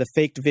the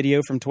faked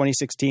video from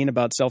 2016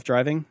 about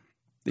self-driving,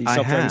 the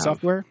self-driving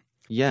software?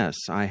 Yes,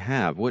 I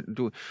have.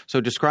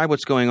 So describe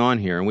what's going on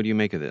here, and what do you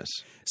make of this?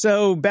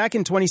 So back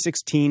in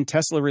 2016,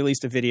 Tesla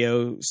released a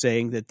video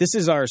saying that this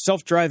is our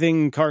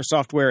self-driving car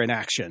software in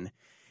action.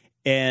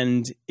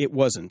 and it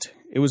wasn't.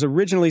 It was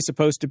originally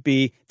supposed to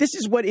be, this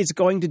is what it's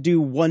going to do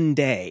one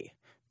day,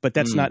 but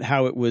that's not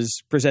how it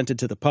was presented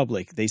to the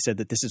public. They said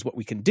that this is what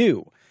we can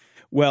do.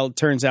 Well, it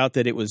turns out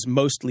that it was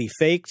mostly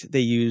faked. They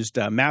used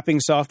mapping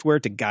software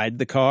to guide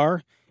the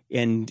car,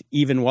 and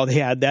even while they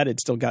had that, it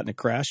still got in a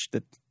crash.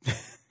 That,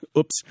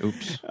 oops.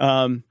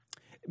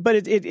 But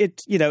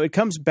it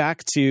comes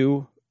back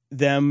to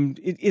them.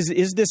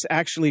 Is this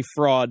actually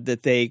fraud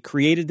that they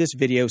created this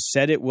video,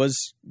 said it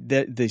was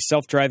the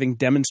self-driving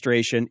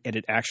demonstration, and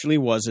it actually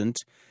wasn't?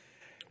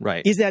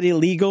 Right. Is that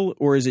illegal,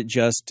 or is it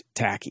just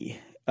tacky?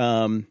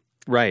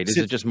 Right. Is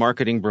it just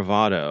marketing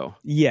bravado?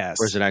 Yes.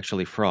 Or is it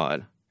actually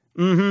fraud?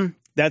 Mm-hmm.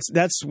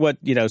 That's what,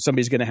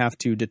 somebody's going to have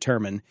to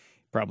determine,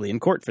 probably in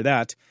court for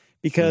that,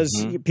 because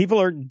people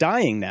are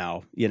dying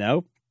now,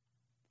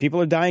 People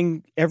are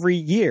dying every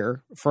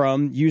year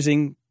from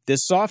using this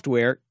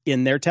software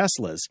in their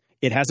Teslas.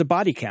 It has a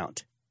body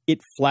count.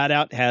 It flat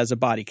out has a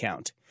body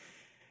count.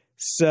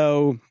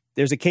 So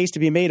there's a case to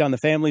be made on the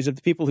families of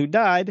the people who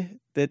died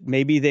that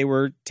maybe they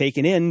were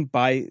taken in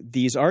by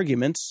these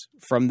arguments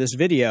from this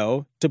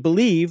video to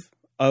believe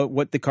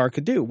what the car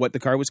could do, what the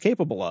car was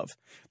capable of,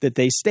 that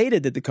they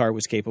stated that the car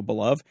was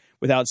capable of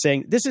without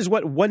saying, this is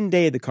what one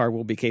day the car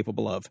will be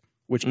capable of,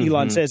 which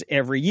Elon says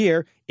every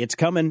year, it's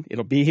coming,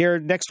 it'll be here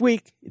next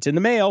week, it's in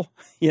the mail,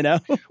 Well,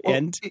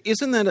 and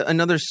isn't that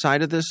another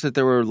side of this, that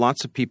there were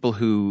lots of people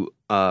who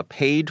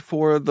paid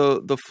for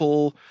the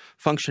full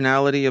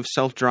functionality of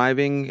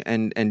self-driving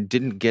and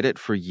didn't get it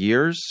for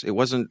years? It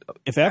wasn't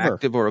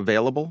active or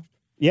available?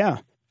 Yeah.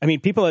 I mean,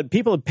 people had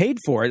paid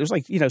for it. It was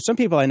like, some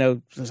people I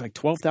know, it was like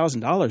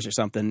 $12,000 or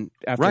something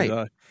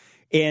after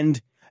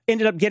and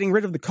ended up getting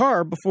rid of the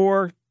car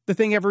before the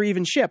thing ever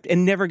even shipped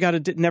and never got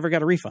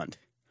a refund.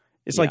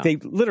 It's like they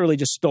literally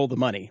just stole the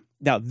money.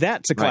 Now,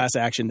 that's a class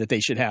action that they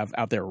should have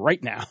out there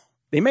right now.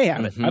 They may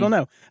have it. I don't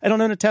know. I don't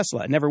own a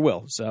Tesla. I never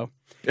will. So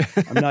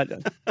I'm not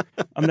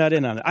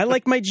in on it. I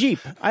like my Jeep.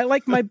 I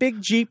like my big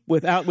Jeep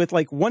with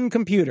like one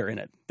computer in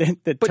it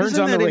that turns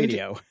on the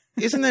radio.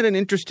 Isn't that an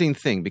interesting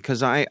thing?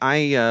 Because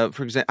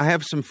for example, I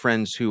have some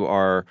friends who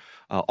are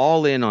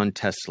all in on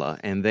Tesla,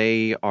 and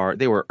they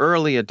were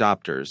early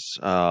adopters.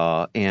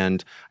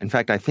 And in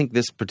fact, I think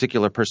this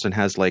particular person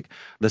has like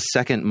the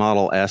second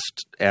Model S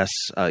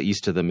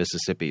east of the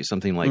Mississippi,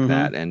 something like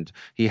that. And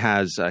he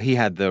had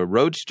the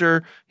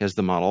Roadster, he has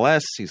the Model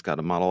S, he's got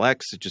a Model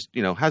X. It just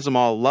has them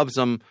all, loves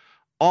them,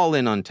 all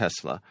in on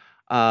Tesla.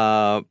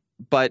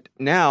 But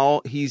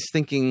now he's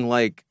thinking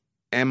like,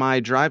 am I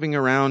driving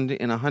around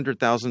in a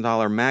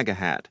 $100,000 MAGA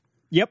hat?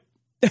 Yep.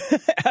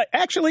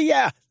 Actually,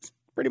 yeah,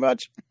 pretty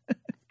much.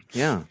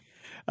 Yeah.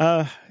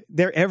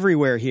 They're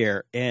everywhere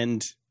here.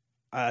 And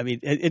I mean,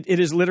 it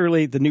is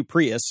literally the new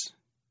Prius,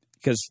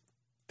 because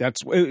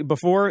that's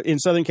before in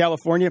Southern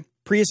California,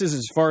 Prius is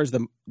as far as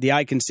the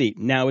eye can see.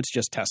 Now it's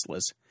just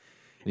Teslas.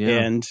 Yeah.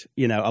 And,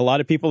 a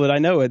lot of people that I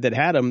know that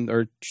had them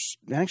are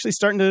actually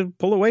starting to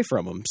pull away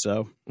from them.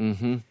 So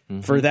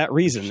for that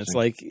reason, it's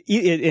like,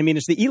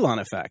 it's the Elon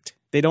effect.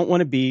 They don't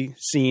want to be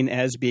seen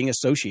as being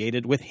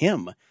associated with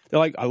him. They're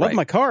like, I love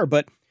my car,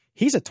 but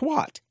he's a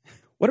twat.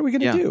 What are we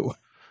going to do?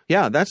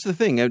 Yeah, that's the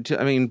thing.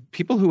 I mean,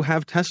 people who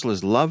have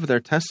Teslas love their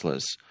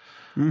Teslas.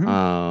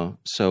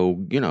 So,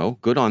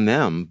 good on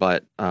them.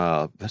 But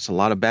that's a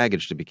lot of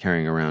baggage to be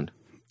carrying around.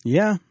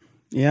 Yeah.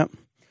 Yeah.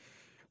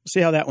 We'll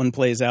see how that one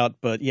plays out.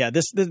 But yeah,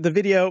 the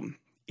video,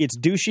 it's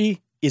douchey.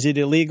 Is it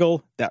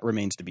illegal? That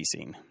remains to be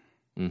seen.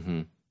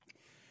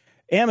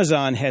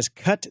 Amazon has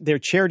cut their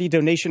charity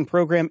donation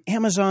program,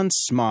 Amazon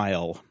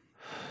Smile.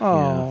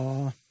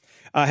 Oh,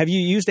 have you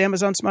used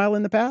Amazon Smile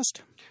in the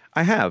past?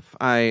 I have.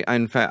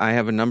 In fact, I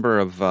have a number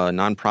of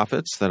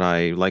nonprofits that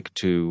I like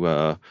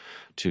to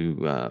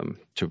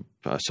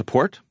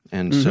support,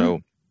 and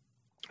so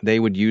they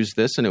would use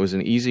this, and it was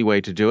an easy way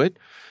to do it.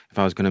 If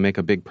I was going to make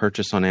a big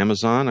purchase on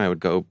Amazon, I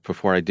would go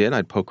before I did.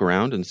 I'd poke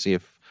around and see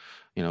if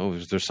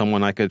is there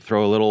someone I could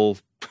throw a little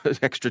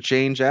extra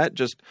change at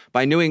just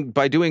by doing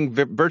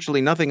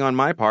virtually nothing on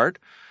my part.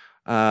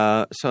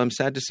 So I'm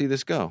sad to see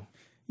this go.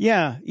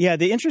 Yeah.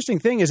 The interesting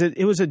thing is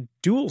it was a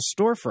dual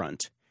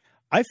storefront.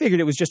 I figured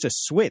it was just a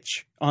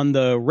switch on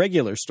the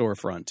regular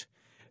storefront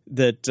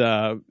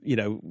that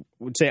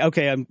would say,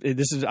 okay,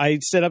 I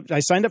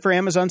signed up for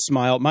Amazon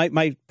Smile.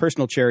 My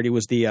personal charity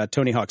was the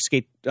Tony Hawk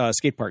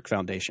Skate Park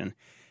Foundation.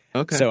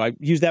 Okay, so I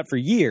used that for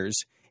years,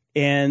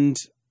 and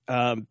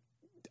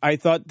I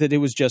thought that it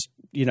was just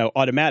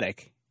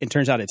automatic. It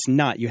turns out it's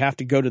not. You have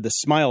to go to the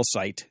Smile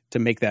site to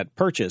make that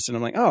purchase, and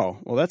I'm like, oh,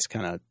 well, that's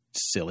kind of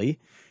silly.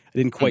 I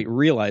didn't quite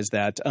realize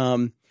that.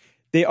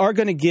 They are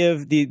going to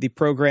give the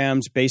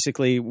programs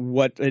basically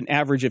what an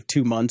average of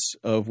 2 months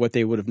of what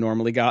they would have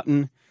normally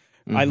gotten.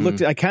 I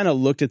kind of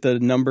looked at the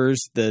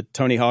numbers that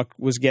Tony Hawk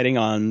was getting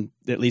on,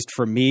 at least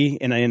for me,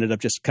 and I ended up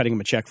just cutting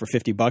him a check for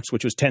 $50,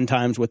 which was 10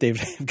 times what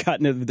they've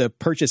gotten of the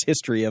purchase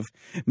history of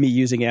me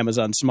using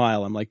Amazon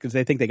Smile. I'm like, because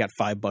they think they got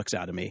 $5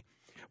 out of me,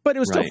 but it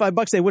was still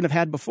 $5 they wouldn't have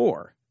had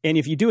before. And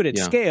if you do it at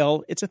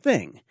scale, it's a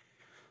thing.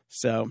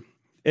 So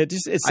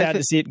it's sad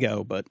to see it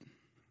go, but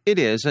It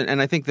is.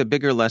 And I think the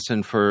bigger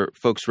lesson for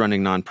folks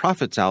running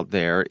nonprofits out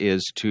there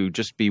is to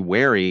just be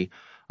wary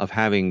of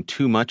having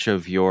too much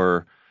of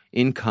your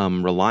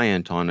income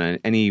reliant on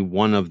any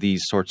one of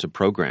these sorts of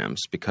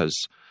programs, because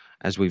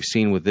as we've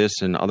seen with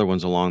this and other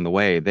ones along the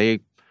way, they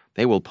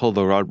will pull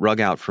the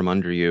rug out from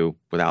under you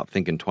without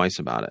thinking twice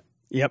about it.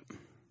 Yep.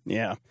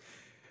 Yeah.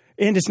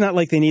 And it's not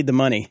like they need the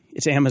money.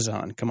 It's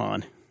Amazon. Come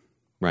on.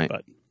 Right.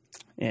 But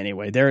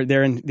anyway, they're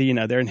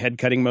in head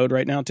cutting mode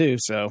right now too.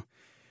 So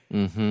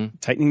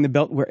tightening the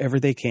belt wherever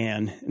they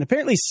can. And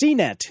apparently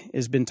CNET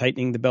has been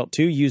tightening the belt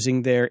too,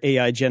 using their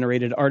AI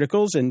generated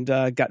articles, and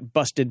got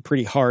busted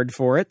pretty hard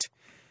for it.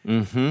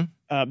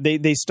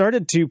 They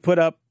started to put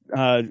up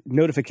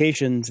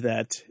notifications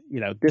that,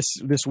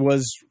 this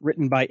was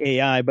written by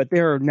AI, but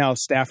there are now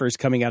staffers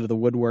coming out of the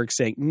woodwork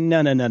saying,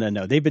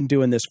 no. They've been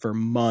doing this for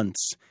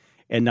months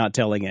and not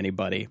telling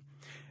anybody.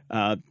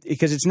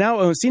 Because it's now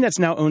owned, CNET's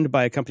now owned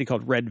by a company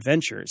called Red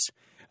Ventures.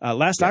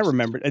 I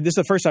remember, this is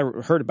the first I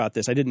heard about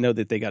this. I didn't know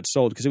that they got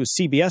sold because it was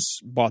CBS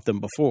bought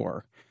them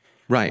before.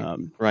 Right.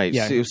 Right.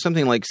 Yeah. So it was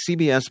something like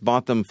CBS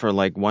bought them for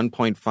like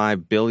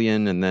 $1.5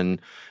 billion and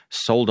then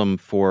sold them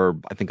for,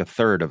 I think, a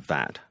third of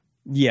that.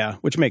 Yeah,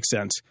 which makes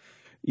sense.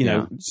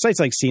 Sites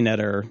like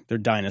CNET they're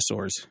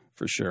dinosaurs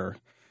for sure.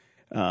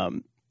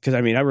 Because I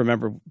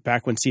remember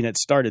back when CNET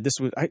started,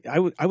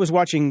 I was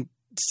watching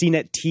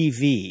CNET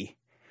TV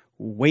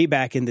way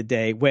back in the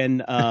day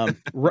when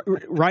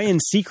Ryan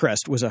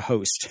Seacrest was a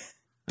host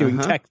doing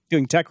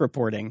tech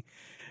reporting.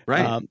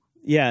 Right.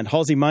 And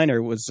Halsey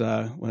Minor was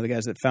one of the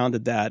guys that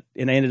founded that.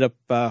 And I ended up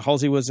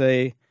Halsey was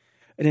an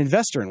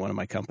investor in one of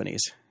my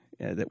companies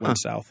that went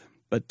south.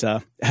 But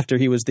after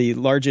he was the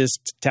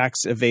largest tax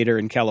evader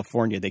in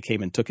California, they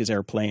came and took his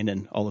airplane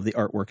and all of the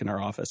artwork in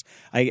our office.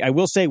 I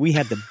will say we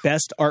had the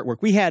best artwork.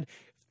 We had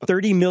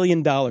 $30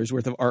 million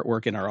worth of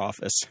artwork in our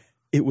office.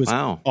 It was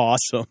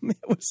awesome.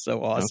 It was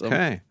so awesome.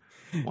 Okay.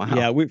 Wow.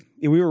 Yeah, we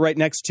were right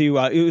next to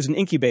it was an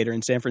incubator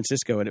in San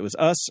Francisco, and it was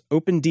us,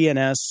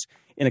 OpenDNS,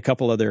 and a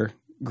couple other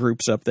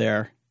groups up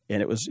there,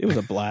 and it was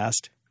a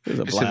blast. It was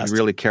a blast. Just be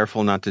really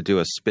careful not to do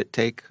a spit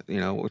take,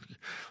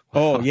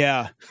 Oh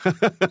yeah.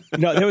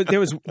 No, there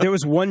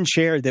was one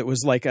chair that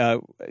was like I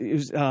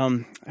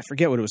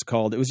forget what it was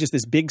called. It was just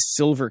this big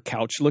silver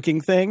couch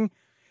looking thing.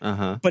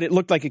 But it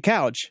looked like a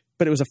couch,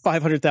 but it was a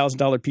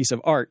 $500,000 piece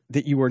of art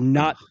that you were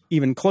not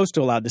even close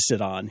to allowed to sit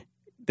on,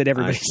 that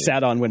everybody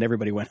sat on when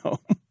everybody went home.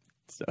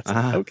 So it's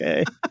like,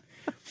 okay.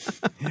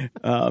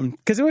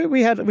 Because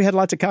we had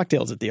lots of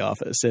cocktails at the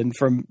office, and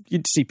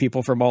you'd see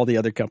people from all the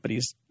other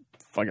companies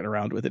fucking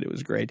around with it. It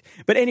was great.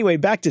 But anyway,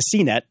 back to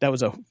CNET. That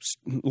was a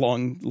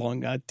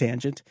long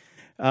tangent.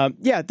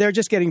 They're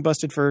just getting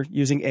busted for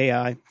using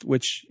AI,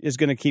 which is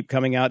going to keep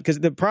coming out, because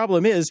the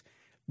problem is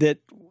that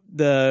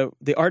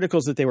the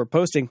articles that they were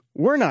posting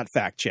were not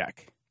fact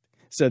check.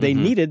 So they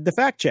needed the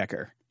fact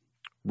checker.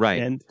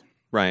 Right. And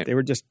they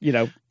were just,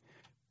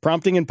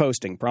 prompting and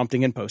posting.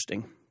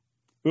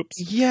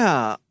 Oops.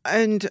 Yeah.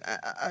 And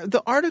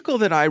the article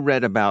that I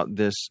read about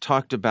this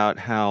talked about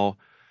how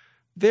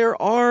there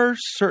are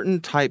certain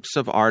types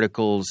of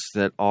articles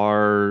that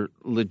are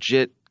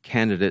legit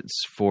candidates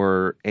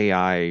for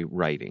AI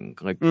writing,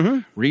 like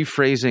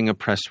rephrasing a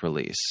press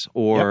release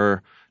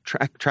or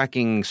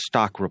tracking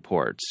stock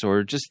reports,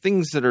 or just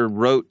things that are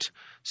rote,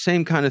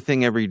 same kind of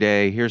thing every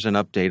day. Here's an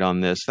update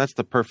on this. That's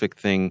the perfect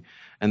thing.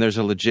 And there's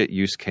a legit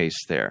use case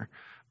there.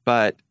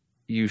 But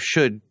you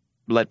should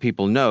let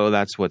people know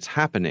that's what's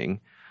happening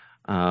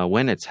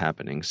when it's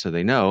happening, so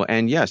they know.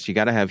 And yes, you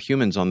got to have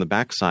humans on the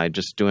backside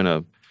just doing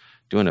a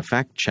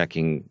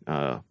fact-checking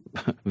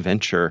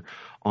venture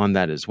on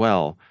that as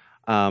well.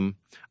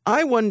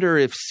 I wonder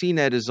if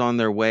CNET is on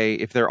their way,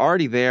 if they're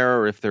already there,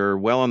 or if they're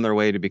well on their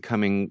way to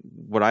becoming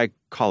what I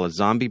call a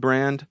zombie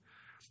brand,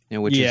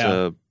 which is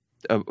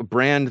a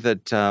brand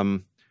that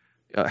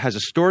has a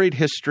storied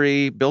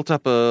history, built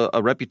up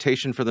a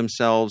reputation for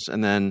themselves,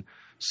 and then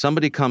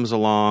somebody comes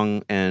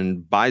along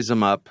and buys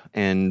them up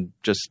and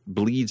just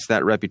bleeds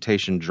that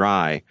reputation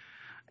dry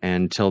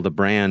until the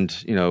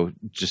brand,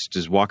 just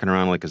is walking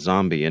around like a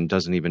zombie and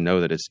doesn't even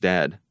know that it's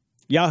dead.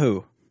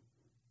 Yahoo.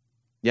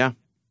 Yeah.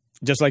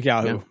 Just like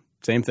Yahoo. Yeah.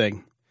 Same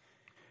thing.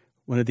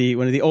 One of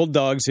the old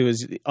dogs who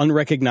is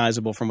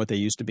unrecognizable from what they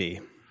used to be.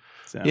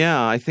 So.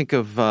 Yeah, I think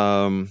of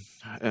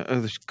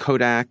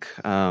Kodak,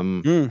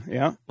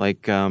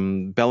 like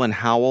Bell and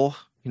Howell,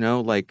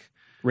 like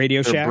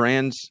Radio Shack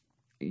brands.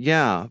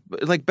 Yeah,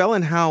 like Bell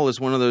and Howell is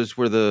one of those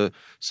where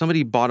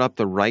somebody bought up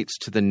the rights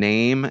to the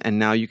name, and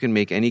now you can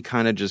make any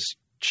kind of just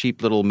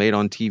cheap little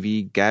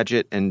made-on-TV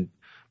gadget, and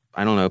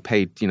I don't know,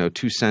 pay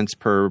 2 cents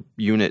per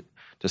unit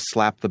to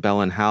slap the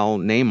Bell and Howell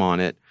name on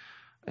it.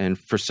 And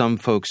for some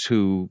folks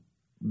who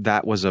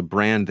that was a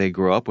brand they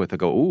grew up with, they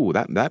go, "Ooh,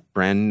 that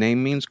brand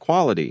name means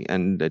quality,"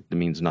 and it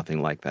means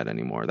nothing like that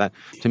anymore. That,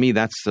 to me,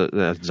 that's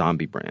the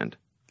zombie brand.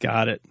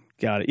 Got it.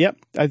 Yep,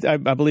 I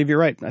believe you're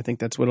right. I think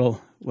that's what'll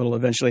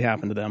eventually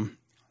happen to them.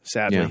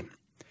 Sadly.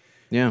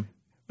 Yeah.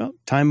 Well,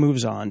 time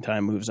moves on.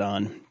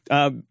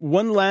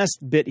 One last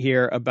bit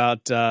here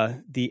about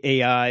the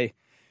AI.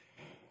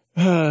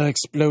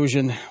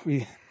 Explosion.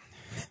 You're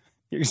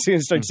going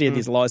to start seeing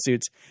these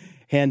lawsuits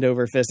hand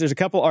over fist. There's a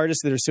couple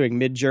artists that are suing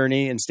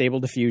Midjourney and Stable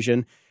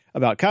Diffusion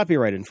about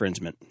copyright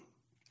infringement.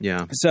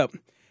 Yeah. So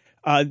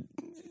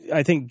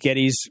I think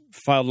Getty's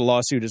filed a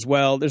lawsuit as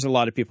well. There's a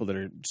lot of people that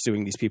are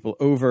suing these people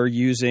over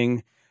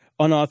using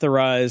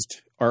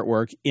unauthorized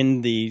artwork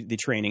in the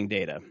training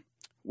data.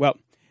 Well,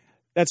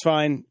 that's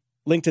fine.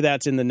 Link to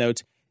that's in the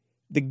notes.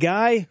 The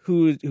guy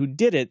who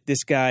did it,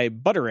 this guy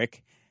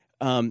Butterick,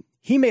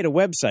 he made a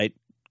website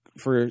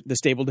for the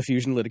Stable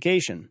Diffusion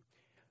litigation.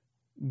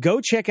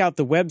 Go check out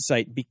the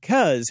website,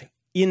 because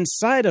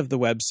inside of the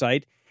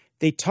website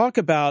they talk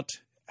about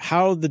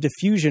how the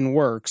diffusion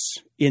works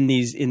in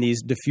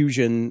these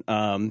diffusion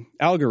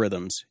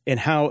algorithms, and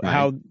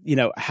how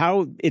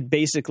it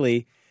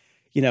basically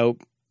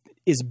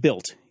is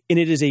built. And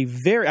it is a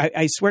very,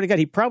 I swear to God,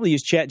 he probably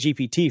used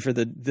ChatGPT for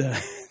the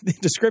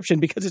description,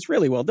 because it's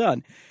really well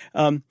done.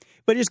 But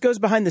it just goes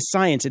behind the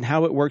science and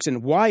how it works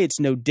and why it's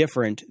no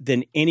different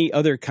than any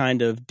other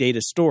kind of data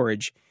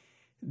storage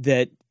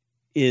that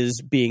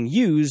is being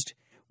used,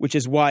 which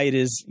is why it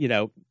is,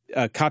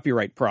 a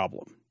copyright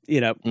problem.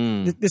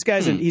 This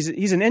guy's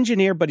he's an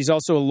engineer, but he's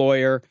also a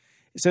lawyer.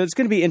 So it's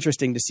going to be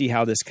interesting to see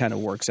how this kind of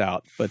works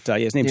out. But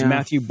his name's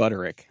Matthew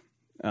Butterick.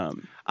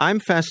 I'm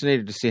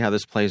fascinated to see how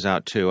this plays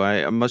out too.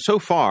 So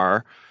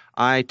far,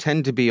 I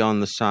tend to be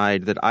on the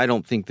side that I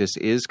don't think this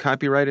is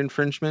copyright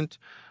infringement.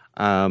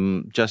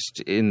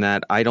 Just in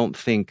that I don't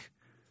think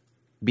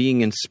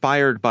being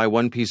inspired by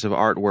one piece of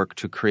artwork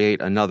to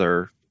create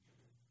another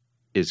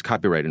is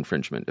copyright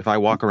infringement. If I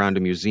walk around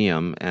a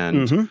museum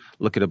and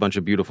look at a bunch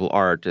of beautiful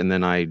art, and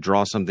then I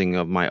draw something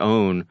of my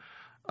own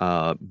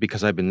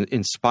because I've been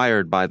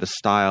inspired by the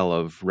style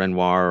of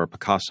Renoir or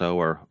Picasso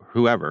or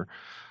whoever,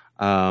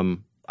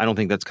 I don't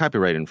think that's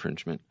copyright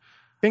infringement.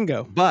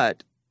 Bingo.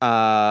 But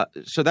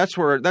so that's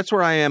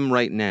where I am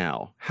right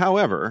now.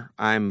 However,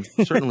 I'm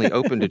certainly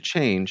open to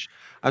change.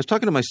 I was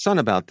talking to my son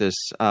about this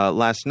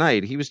last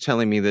night. He was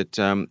telling me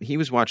that he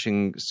was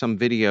watching some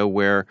video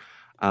where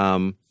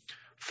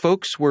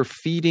folks were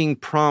feeding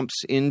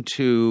prompts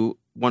into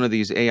one of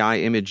these AI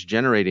image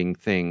generating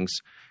things,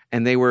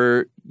 and they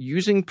were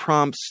using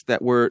prompts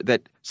that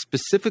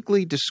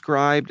specifically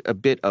described a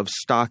bit of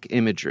stock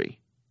imagery,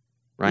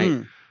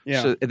 right?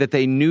 Yeah. So that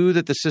they knew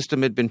that the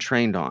system had been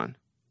trained on.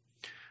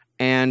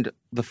 And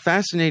the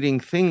fascinating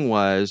thing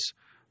was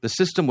the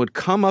system would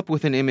come up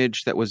with an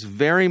image that was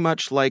very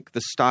much like the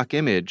stock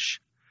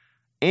image,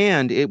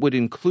 and it would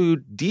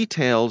include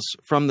details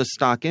from the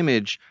stock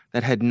image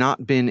that had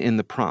not been in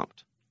the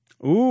prompt.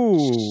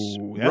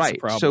 Ooh, that's a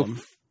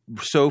problem.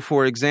 So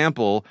for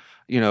example,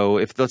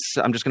 I'm just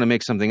going to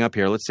make something up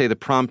here. Let's say the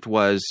prompt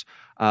was,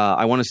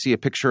 I want to see a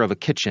picture of a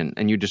kitchen,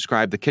 and you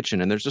describe the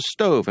kitchen, and there's a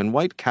stove and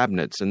white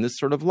cabinets and this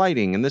sort of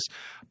lighting and this,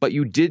 but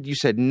you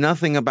said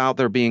nothing about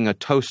there being a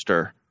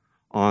toaster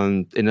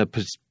in a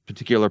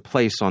particular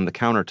place on the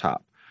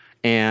countertop.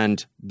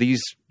 And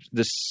this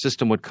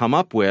system would come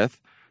up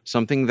with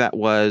something that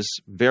was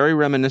very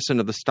reminiscent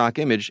of the stock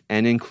image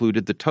and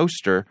included the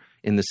toaster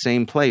in the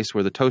same place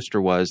where the toaster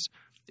was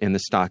in the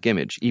stock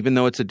image. Even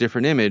though it's a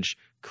different image,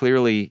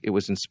 clearly it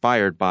was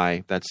inspired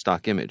by that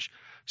stock image.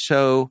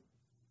 So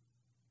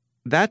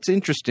that's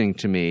interesting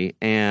to me,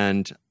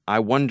 and I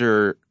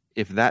wonder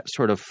if that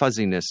sort of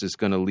fuzziness is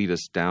going to lead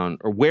us down,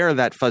 or where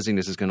that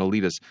fuzziness is going to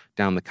lead us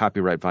down the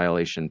copyright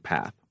violation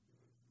path.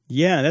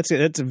 Yeah, that's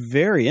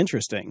very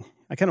interesting.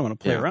 I kind of want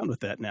to play around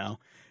with that now.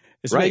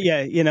 Right.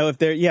 Yeah, if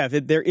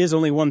there is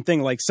only one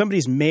thing, like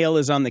somebody's mail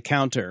is on the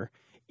counter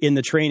in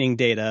the training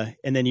data,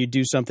 and then you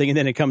do something, and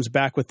then it comes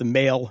back with the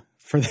mail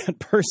for that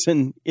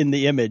person in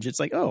the image. It's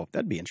like, oh,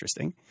 that'd be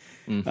interesting.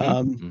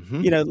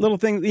 Little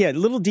things,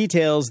 little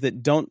details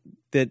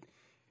that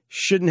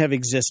shouldn't have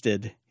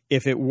existed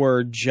if it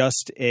were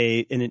just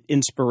an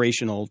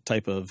inspirational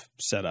type of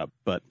setup.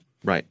 But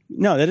right,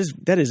 no,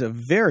 that is a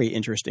very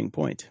interesting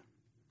point.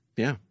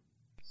 Yeah.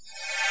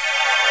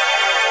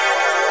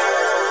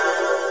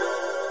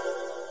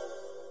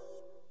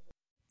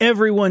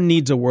 Everyone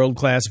needs a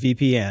world-class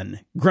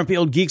VPN. Grumpy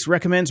Old Geeks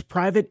recommends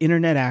Private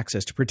Internet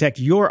Access to protect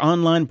your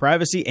online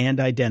privacy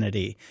and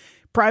identity.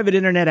 Private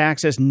Internet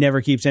Access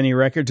never keeps any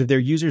records of their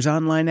users'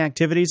 online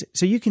activities,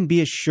 so you can be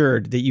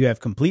assured that you have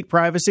complete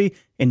privacy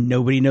and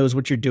nobody knows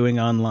what you're doing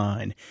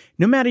online.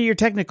 No matter your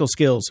technical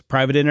skills,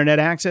 Private Internet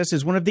Access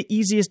is one of the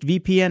easiest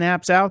VPN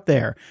apps out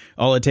there.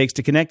 All it takes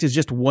to connect is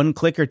just one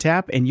click or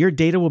tap, and your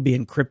data will be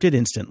encrypted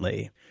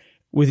instantly.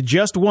 With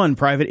just one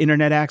Private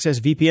Internet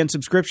Access VPN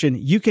subscription,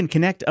 you can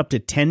connect up to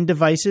 10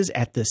 devices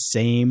at the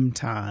same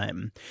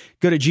time.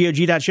 Go to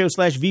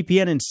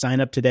GOG.show/VPN and sign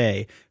up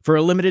today. For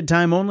a limited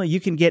time only, you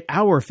can get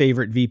our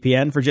favorite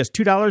VPN for just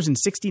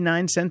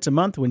 $2.69 a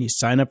month when you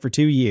sign up for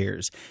 2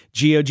 years.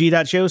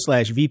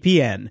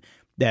 GOG.show/VPN.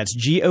 That's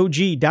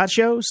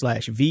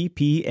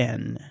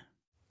GOG.show/VPN.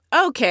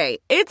 Okay,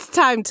 it's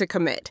time to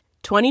commit.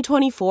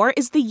 2024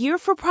 is the year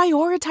for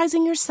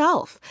prioritizing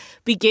yourself.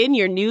 Begin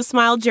your new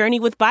smile journey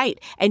with Byte,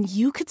 and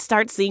you could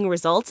start seeing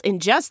results in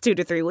just 2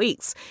 to 3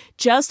 weeks.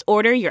 Just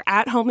order your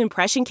at-home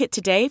impression kit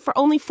today for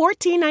only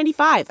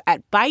 $14.95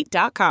 at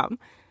Byte.com.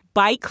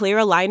 Byte clear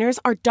aligners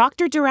are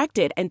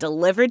doctor-directed and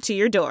delivered to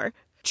your door.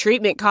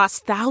 Treatment costs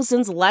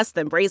thousands less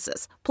than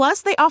braces.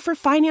 Plus, they offer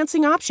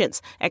financing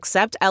options,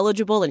 accept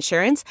eligible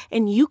insurance,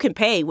 and you can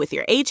pay with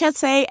your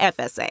HSA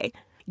FSA.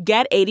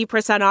 Get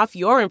 80% off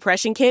your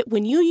impression kit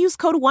when you use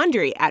code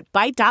WONDERY at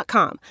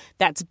Byte.com.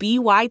 That's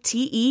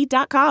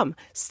BYTE.com.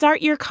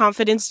 Start your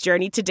confidence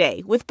journey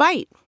today with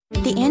Byte.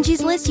 The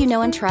Angie's List you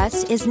know and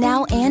trust is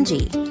now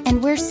Angie,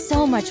 and we're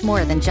so much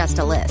more than just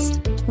a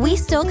list. We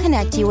still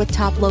connect you with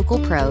top local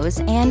pros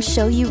and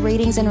show you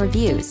ratings and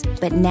reviews,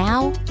 but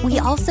now we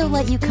also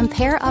let you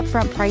compare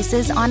upfront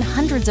prices on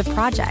hundreds of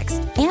projects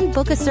and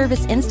book a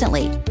service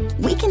instantly.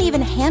 We can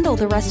even handle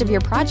the rest of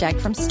your project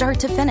from start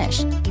to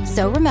finish.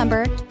 So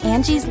remember,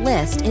 Angie's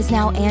List is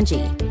now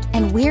Angie,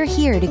 and we're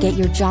here to get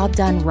your job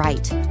done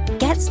right.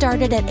 Get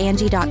started at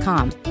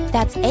Angie.com.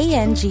 That's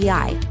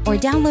ANGI, or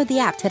download the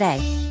app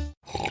today.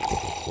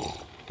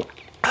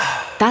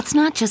 That's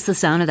not just the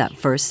sound of that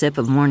first sip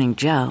of Morning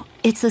Joe.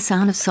 It's the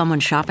sound of someone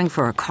shopping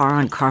for a car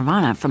on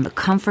Carvana from the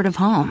comfort of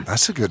home.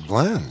 That's a good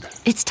blend.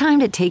 It's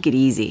time to take it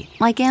easy,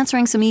 like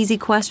answering some easy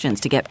questions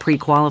to get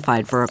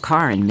pre-qualified for a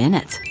car in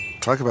minutes.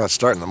 Talk about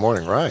starting the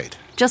morning right.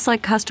 Just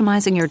like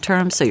customizing your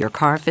terms so your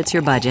car fits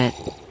your budget.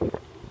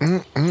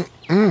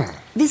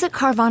 Visit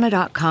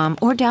Carvana.com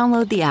or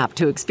download the app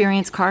to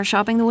experience car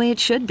shopping the way it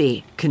should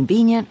be.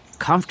 Convenient,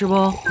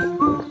 comfortable.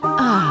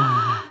 Ah.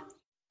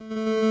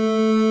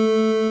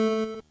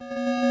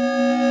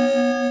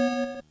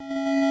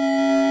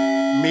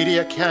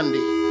 Media Candy.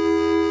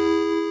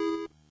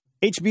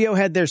 HBO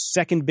had their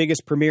second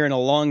biggest premiere in a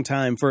long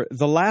time for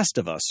The Last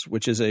of Us,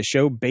 which is a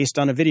show based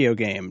on a video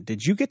game.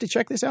 Did you get to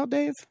check this out,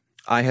 Dave?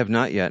 I have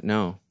not yet,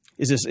 no.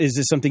 Is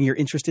this something you're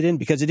interested in?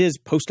 Because it is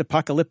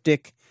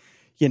post-apocalyptic,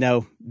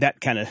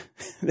 that kind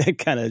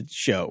of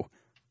show.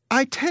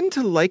 I tend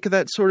to like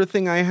that sort of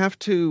thing. I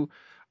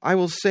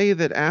will say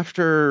that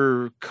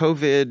after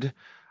COVID,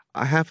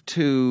 I have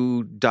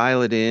to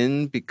dial it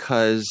in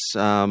because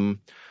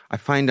I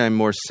find I'm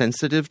more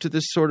sensitive to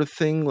this sort of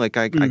thing. Like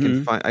I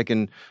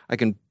can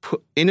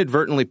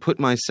inadvertently put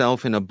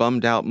myself in a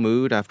bummed out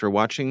mood after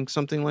watching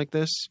something like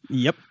this.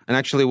 Yep. And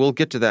actually, we'll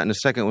get to that in a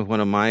second with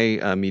one of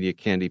my Media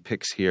Candy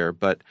picks here.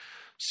 But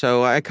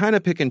so I kind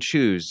of pick and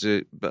choose.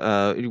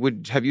 Have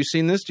you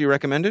seen this? Do you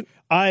recommend it?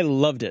 I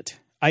loved it.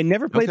 I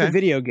never played the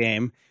video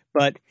game,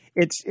 but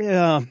it's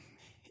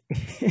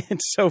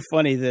so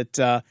funny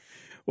that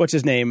what's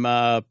his name?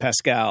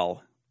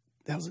 Pascal.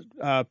 That was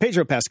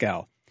Pedro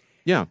Pascal.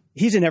 Yeah.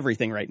 He's in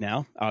everything right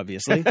now,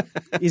 obviously.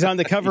 He's on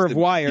the cover of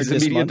Wired this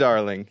month. He's a media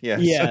darling,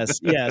 yes.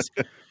 Yes.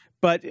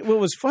 But what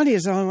was funny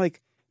is I'm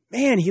like,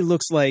 man, he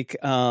looks like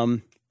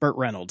Burt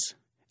Reynolds.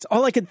 It's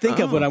all I could think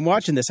of when I'm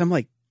watching this. I'm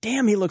like,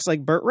 damn, he looks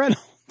like Burt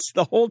Reynolds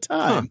the whole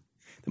time. Huh.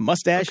 The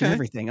mustache and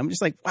everything. I'm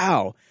just like,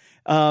 wow.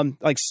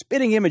 Like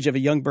spitting image of a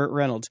young Burt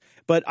Reynolds.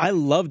 But I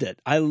loved it.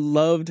 I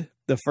loved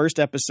the first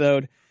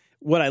episode.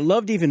 What I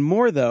loved even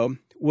more, though,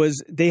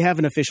 was they have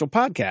an official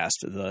podcast,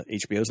 the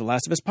HBO's The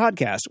Last of Us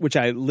podcast, which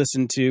I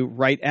listened to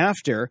right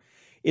after.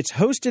 It's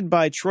hosted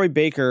by Troy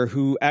Baker,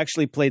 who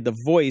actually played the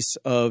voice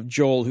of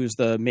Joel, who's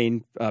the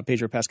main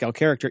Pedro Pascal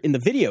character in the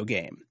video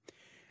game.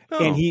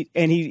 Oh.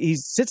 And he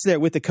sits there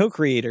with the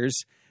co-creators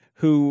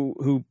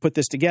who put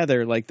this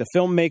together, like the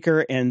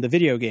filmmaker and the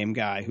video game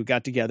guy who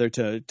got together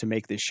to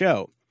make this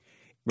show.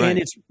 Right. And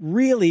it's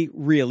really,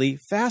 really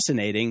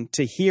fascinating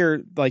to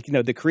hear,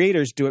 the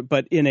creators do it,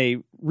 but in a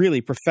really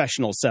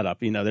professional setup.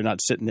 They're not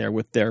sitting there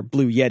with their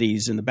blue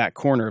Yetis in the back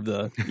corner of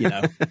the,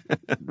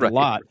 the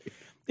lot.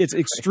 It's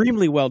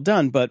extremely well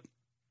done, but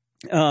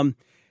some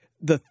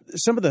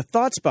of the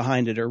thoughts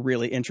behind it are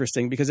really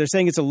interesting because they're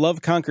saying it's a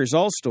love conquers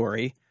all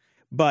story,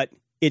 but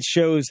it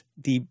shows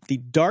the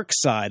dark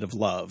side of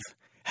love.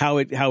 How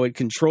it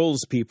controls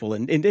people.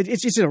 And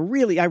it's just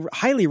I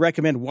highly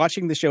recommend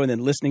watching the show and then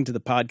listening to the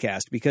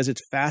podcast because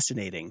it's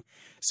fascinating.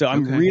 So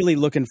I'm really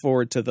looking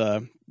forward to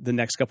the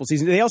next couple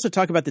seasons. They also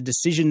talk about the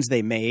decisions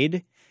they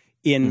made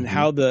in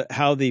how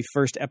the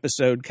first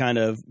episode kind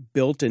of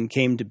built and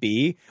came to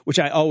be, which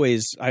I'm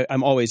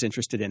always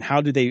interested in.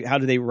 How do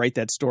they write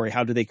that story?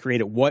 How do they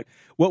create it? What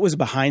was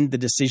behind the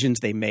decisions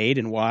they made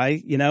and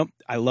why?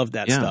 I love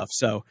that stuff.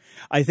 So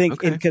I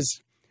think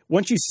because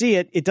once you see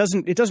it, it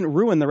doesn't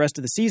ruin the rest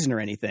of the season or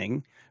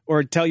anything,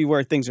 or tell you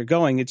where things are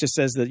going. It just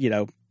says that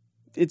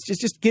it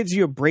just gives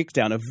you a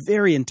breakdown, a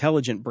very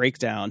intelligent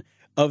breakdown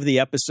of the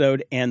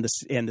episode and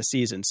the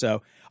season.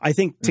 So I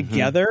think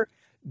together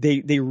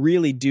they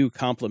really do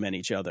complement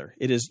each other.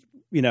 It is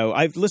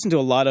I've listened to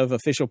a lot of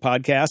official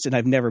podcasts and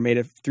I've never made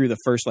it through the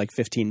first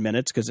 15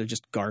 minutes because they're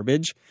just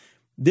garbage.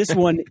 This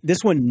one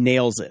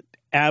nails it,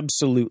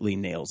 absolutely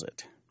nails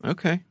it.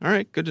 Okay, all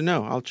right, good to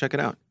know. I'll check it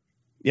out.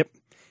 Yep.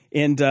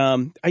 And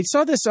I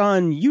saw this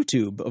on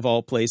YouTube, of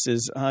all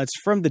places. It's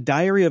from the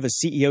Diary of a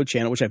CEO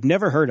channel, which I've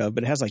never heard of,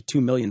 but it has like 2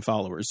 million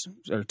followers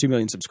or 2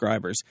 million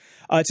subscribers.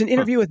 It's an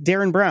interview with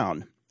Darren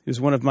Brown,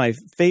 who's one of my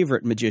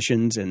favorite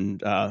magicians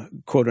and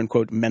quote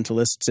unquote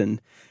mentalists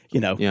and,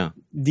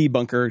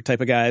 debunker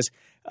type of guys.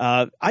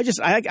 I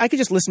could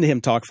just listen to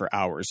him talk for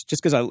hours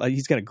just because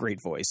he's got a great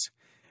voice.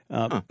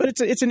 But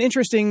it's an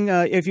interesting,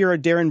 if you're a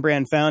Darren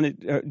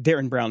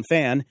Brown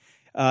fan,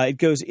 it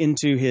goes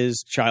into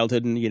his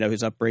childhood and,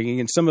 his upbringing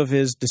and some of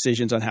his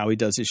decisions on how he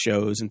does his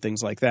shows and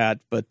things like that.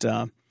 But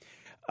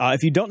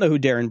if you don't know who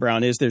Darren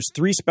Brown is, there's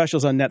 3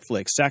 specials on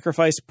Netflix: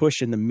 Sacrifice,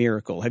 Push, and The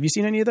Miracle. Have you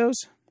seen any of those?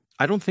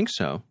 I don't think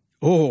so.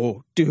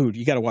 Oh, dude,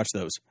 you got to watch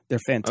those. They're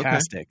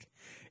fantastic. Okay.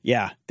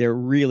 Yeah, they're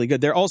really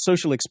good. They're all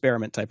social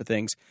experiment type of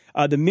things.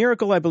 The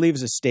Miracle, I believe,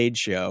 is a stage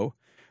show.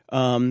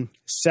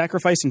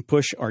 Sacrifice and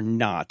Push are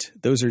not.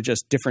 Those are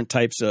just different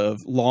types of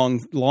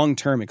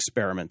long-term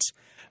experiments.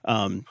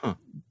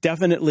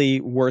 Definitely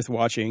worth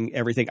watching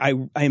everything. I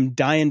am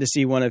dying to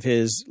see one of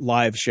his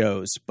live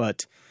shows,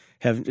 but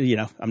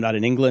I'm not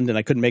in England and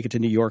I couldn't make it to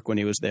New York when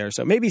he was there.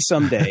 So maybe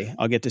someday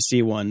I'll get to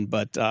see one,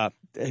 but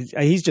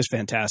he's just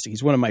fantastic.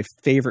 He's one of my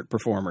favorite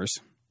performers.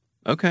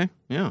 Okay.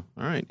 Yeah.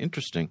 All right.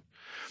 Interesting.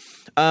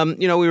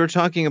 We were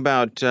talking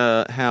about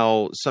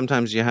how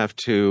sometimes you have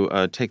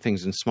to take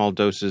things in small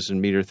doses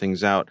and meter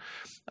things out.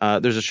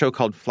 There's a show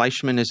called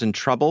Fleischman is in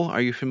Trouble.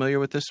 Are you familiar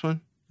with this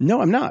one?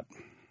 No, I'm not.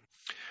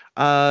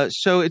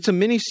 So it's a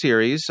mini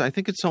series. I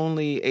think it's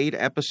only 8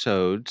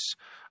 episodes,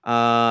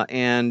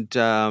 and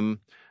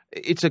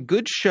it's a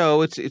good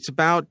show. It's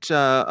about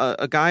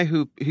a guy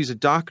he's a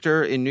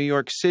doctor in New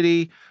York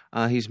City.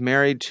 He's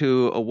married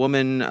to a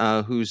woman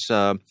who's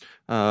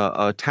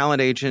a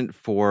talent agent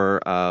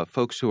for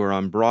folks who are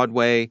on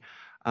Broadway,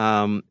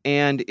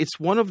 and it's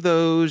one of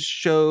those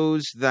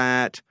shows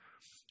that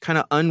kind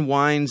of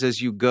unwinds as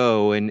you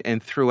go,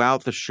 and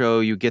throughout the show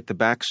you get the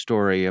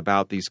backstory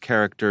about these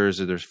characters.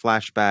 There's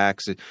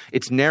flashbacks.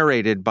 It's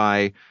narrated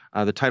by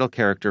the title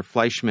character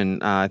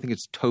Fleischman. I think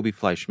it's Toby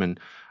Fleischman.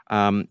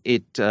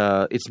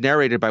 It's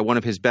narrated by one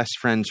of his best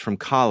friends from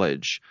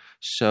college.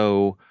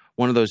 So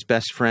one of those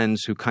best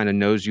friends who kind of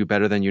knows you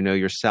better than you know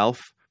yourself,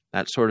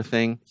 that sort of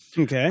thing.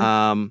 Okay.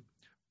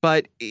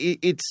 But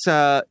it's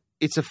a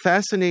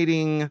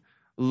fascinating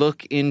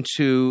look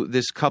into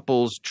this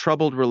couple's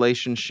troubled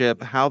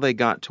relationship, how they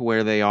got to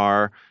where they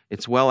are.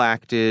 It's well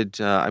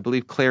acted. I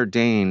believe Claire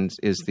Danes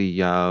is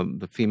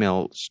the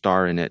female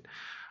star in it.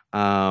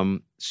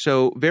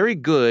 So very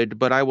good.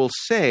 But I will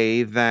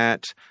say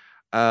that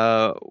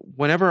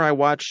whenever I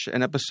watch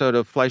an episode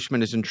of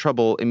Fleischman is in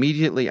Trouble,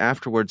 immediately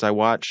afterwards I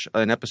watch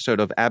an episode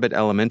of Abbott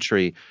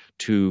Elementary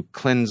to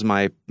cleanse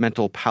my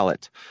mental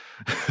palate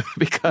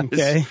because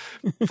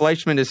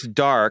Fleischman is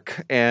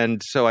dark,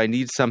 and so I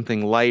need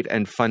something light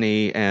and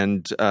funny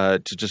and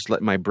to just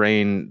let my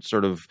brain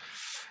sort of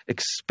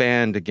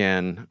expand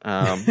again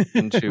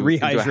into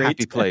a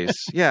happy place.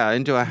 Yeah,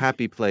 into a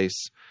happy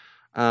place.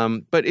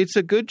 But it's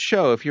a good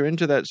show if you're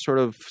into that sort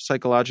of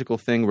psychological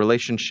thing,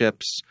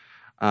 relationships.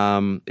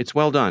 It's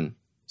well done,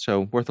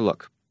 so worth a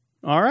look.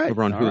 All right.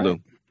 Over on Hulu.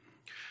 Right.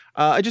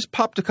 I just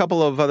popped a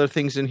couple of other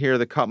things in here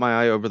that caught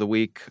my eye over the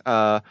week.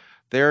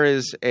 There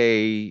is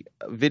a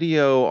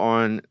video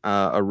on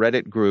a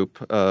Reddit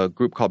group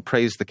called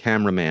Praise the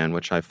Cameraman,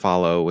 which I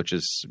follow, which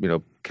is,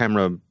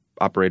 camera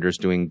operators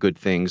doing good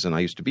things. And I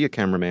used to be a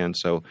cameraman,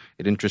 so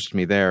it interested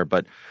me there.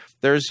 But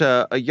there's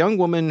a young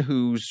woman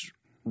who's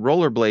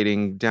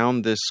rollerblading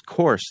down this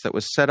course that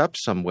was set up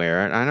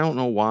somewhere. And I don't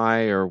know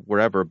why or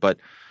wherever, but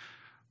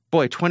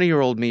boy,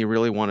 20-year-old me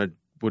really would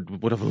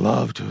have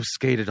loved to have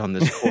skated on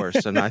this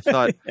course. And I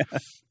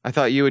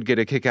thought you would get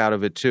a kick out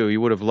of it too.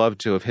 You would have loved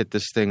to have hit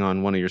this thing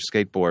on one of your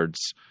skateboards.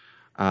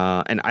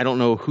 And I don't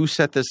know who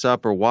set this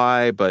up or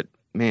why, but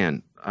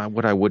man,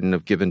 what I wouldn't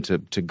have given to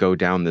go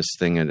down this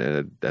thing at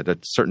a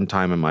certain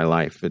time in my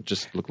life. It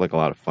just looked like a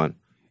lot of fun.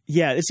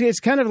 Yeah, it's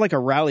kind of like a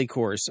rally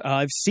course.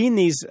 I've seen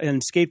these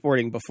in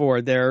skateboarding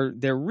before.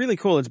 They're really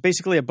cool. It's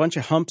basically a bunch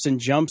of humps and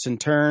jumps and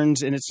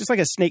turns, and it's just like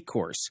a snake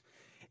course.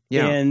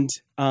 Yeah. And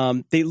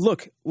they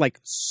look like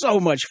so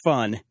much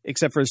fun,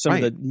 except for some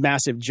of the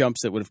massive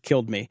jumps that would have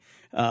killed me.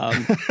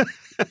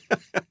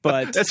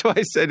 But that's why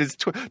I said it's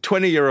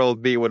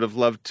 20-year-old me would have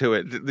loved to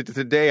it.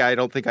 Today, I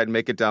don't think I'd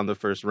make it down the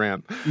first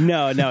ramp.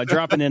 No,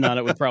 dropping in on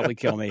it would probably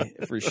kill me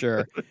for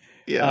sure.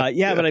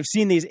 Yeah, but I've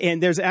seen these,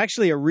 and there's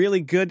actually a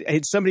really good.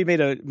 Somebody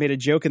made a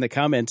joke in the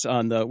comments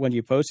on the when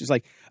you post. It's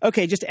like,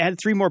 okay, just add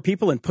 3 more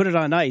people and put it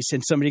on ice,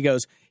 and somebody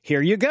goes,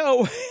 "Here you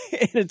go,"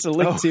 and it's a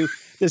link to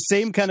the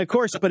same kind of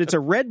course, but it's a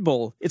Red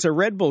Bull. It's a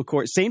Red Bull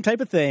course, same type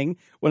of thing.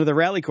 One of the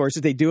rally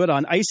courses, they do it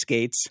on ice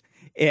skates,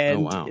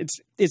 and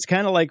it's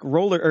kind of like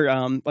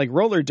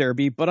roller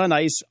derby, but on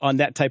ice on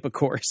that type of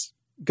course.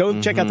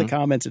 Go check out the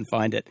comments and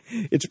find it.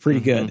 It's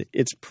pretty good.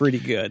 It's pretty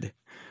good.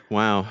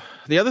 Wow.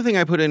 The other thing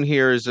I put in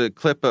here is a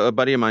clip a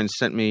buddy of mine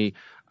sent me.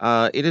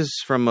 It is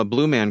from a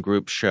Blue Man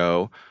Group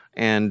show,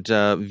 and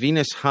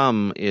Venus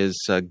Hum is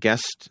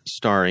guest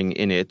starring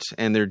in it,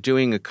 and they're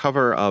doing a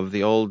cover of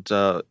the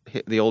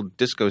old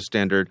disco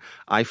standard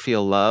 "I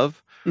Feel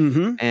Love."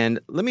 Mm-hmm. And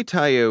let me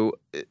tell you,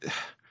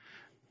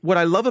 what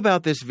I love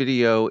about this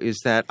video is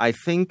that I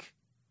think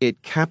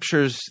it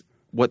captures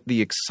what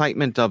the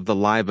excitement of the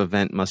live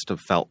event must have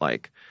felt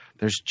like.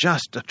 There's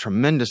just a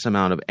tremendous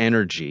amount of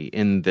energy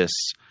in this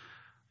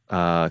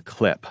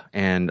clip,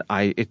 and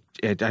I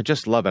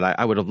just love it.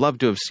 I would have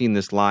loved to have seen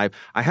this live.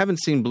 I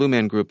haven't seen Blue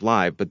Man Group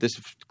live, but this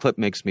clip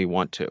makes me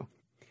want to.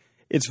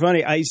 It's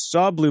funny. I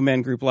saw Blue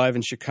Man Group live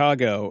in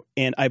Chicago,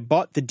 and I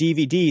bought the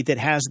DVD that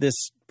has this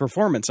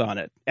performance on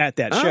it at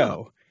that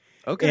show.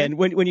 Okay. And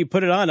when you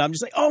put it on, I'm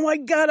just like, oh my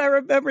God, I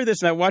remember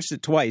this. And I watched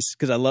it twice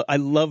because I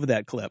love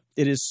that clip.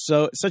 It is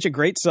such a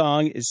great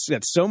song. It's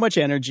got so much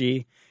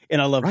energy,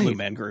 and I love Blue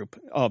Man Group.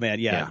 Oh man,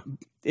 yeah.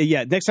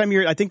 Next time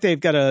I think they've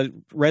got a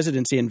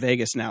residency in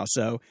Vegas now.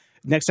 So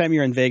next time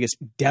you're in Vegas,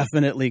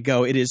 definitely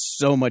go. It is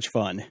so much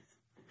fun.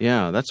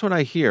 Yeah, that's what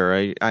I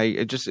hear.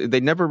 They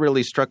never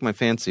really struck my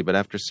fancy, but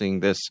after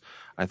seeing this,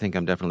 I think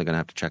I'm definitely going to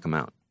have to check them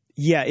out.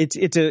 Yeah,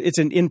 it's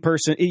an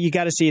in-person. You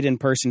got to see it in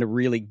person to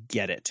really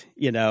get it,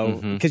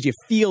 because you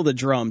feel the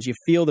drums, you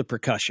feel the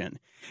percussion.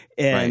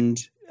 And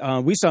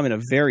we saw them in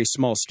a very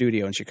small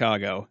studio in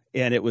Chicago,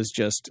 and it was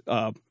just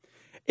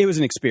it was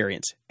an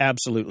experience,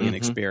 absolutely an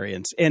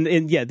experience.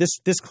 And yeah,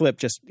 this clip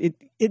just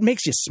it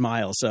makes you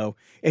smile. So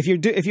if you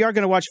are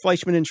going to watch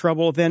Fleischman in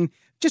Trouble, then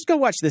just go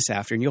watch this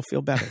after, and you'll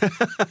feel better.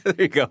 There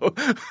you go.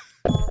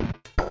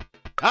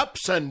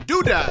 Ups and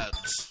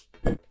doodads.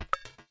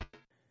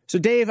 So,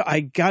 Dave,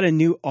 I got a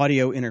new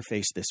audio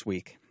interface this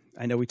week.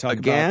 I know we talked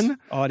about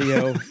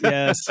audio.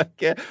 Yes.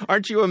 Again?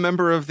 Aren't you a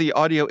member of the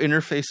Audio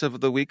Interface of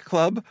the Week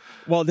Club?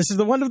 Well, this is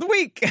the one of the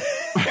week.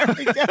 There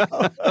we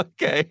go.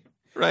 Okay.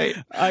 Right.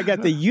 I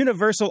got the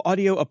Universal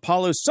Audio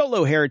Apollo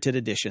Solo Heritage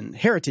Edition.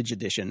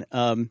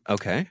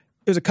 Okay.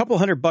 It was a couple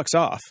 $100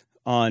 off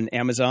on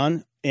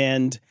Amazon,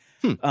 and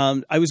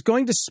I was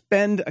going to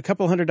spend a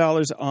couple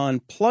 $100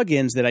 on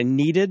plugins that I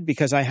needed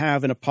because I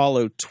have an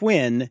Apollo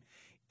Twin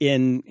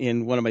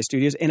in one of my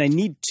studios, and I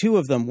need two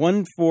of them,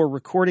 one for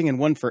recording and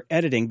one for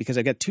editing, because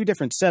I got two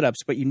different setups,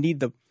 but you need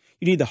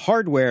the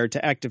hardware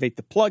to activate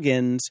the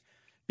plugins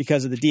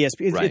because of the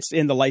DSP. Right. It's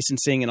in the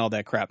licensing and all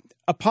that crap.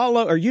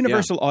 Apollo or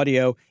Universal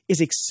Audio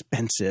is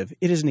expensive.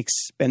 It is an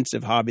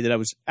expensive hobby that I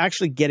was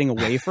actually getting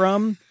away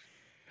from.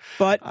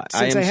 But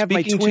since I have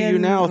my twin, speaking to you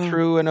now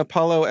through an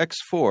Apollo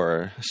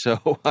X4,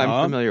 so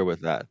I'm familiar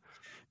with that.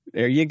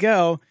 There you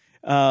go.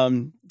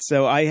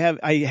 So I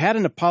had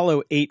an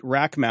Apollo 8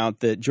 rack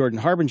mount that Jordan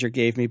Harbinger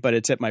gave me, but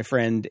it's at my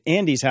friend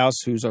Andy's house,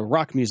 who's a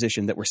rock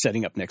musician that we're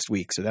setting up next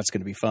week. So that's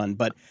going to be fun.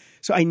 But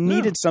so I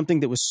needed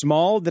something that was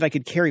small that I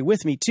could carry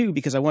with me too,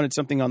 because I wanted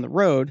something on the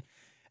road.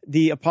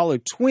 The Apollo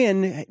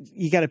Twin,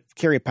 you got to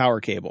carry a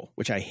power cable,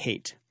 which I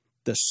hate.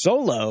 The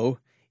Solo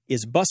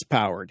is bus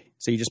powered.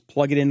 So you just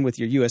plug it in with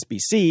your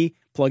USB-C,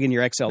 plug in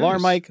your XLR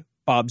mic,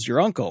 Bob's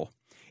your uncle,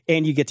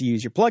 and you get to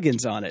use your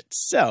plugins on it.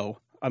 So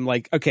I'm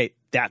like, okay,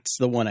 that's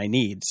the one I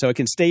need. So I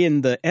can stay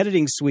in the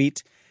editing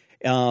suite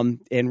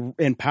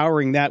and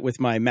powering that with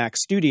my Mac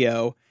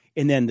Studio.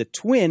 And then the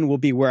Twin will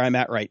be where I'm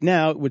at right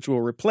now, which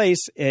will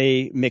replace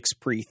a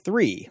MixPre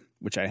 3,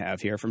 which I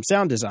have here from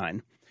Sound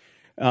Design.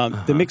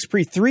 The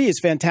MixPre 3 is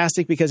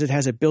fantastic because it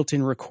has a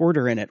built-in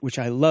recorder in it, which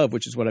I love,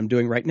 which is what I'm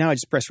doing right now. I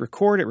just press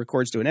record. It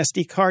records to an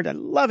SD card. I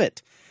love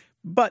it.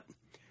 But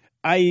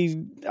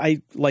I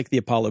like the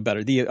Apollo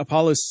better. The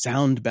Apollos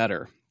sound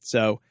better.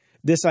 So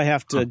this I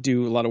have to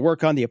do a lot of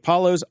work on. The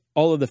Apollos,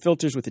 all of the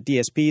filters with the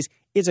DSPs,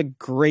 is a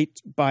great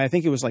buy. I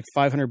think it was like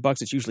 $500.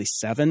 It's usually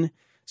 $700.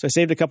 So I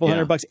saved a couple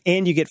 $100,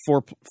 and you get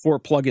four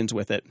plugins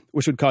with it,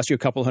 which would cost you a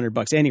couple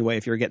 $100 anyway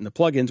if you were getting the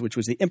plugins, which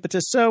was the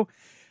impetus. So,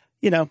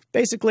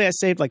 basically I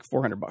saved like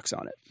 $400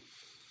 on it.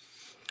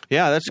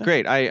 Yeah, that's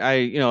great.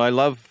 I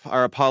love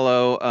our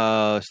Apollo.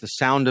 The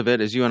sound of it,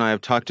 as you and I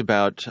have talked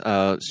about,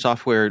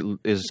 software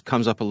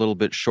comes up a little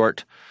bit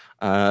short,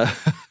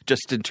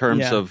 just in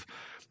terms of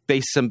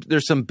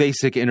there's some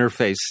basic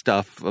interface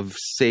stuff of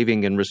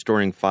saving and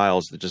restoring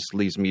files that just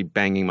leaves me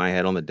banging my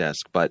head on the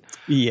desk. But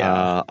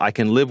I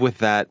can live with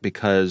that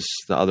because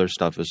the other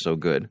stuff is so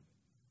good.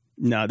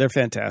 No, they're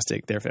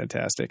fantastic. They're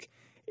fantastic.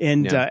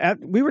 And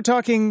we were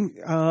talking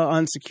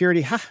on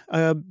security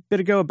a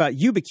bit ago about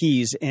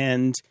YubiKeys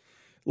and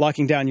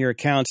locking down your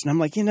accounts. And I'm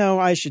like,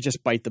 I should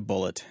just bite the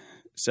bullet.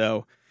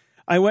 So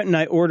I went and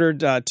I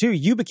ordered two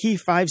YubiKey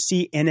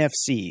 5C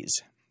NFCs.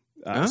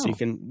 So you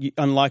can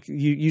unlock.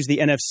 You use the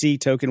NFC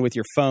token with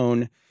your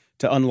phone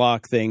to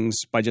unlock things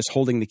by just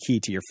holding the key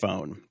to your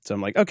phone. So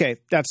I'm like, okay,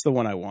 that's the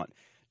one I want.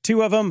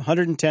 Two of them,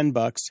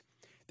 $110.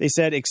 They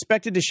said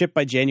expected to ship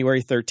by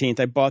January 13th.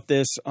 I bought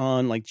this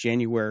on like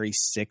January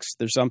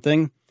 6th or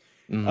something.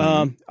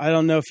 Mm-hmm. I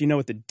don't know if you know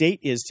what the date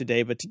is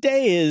today, but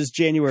today is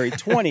January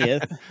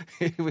 20th.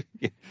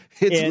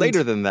 It's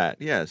later than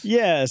that. Yes.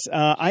 Yes.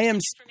 I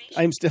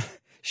am still.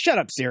 shut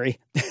up, Siri.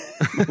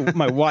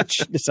 My watch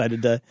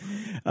decided to.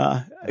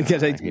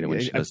 Because I hate it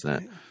when she does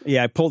that.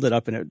 Yeah, I pulled it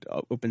up and it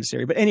opened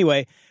Siri. But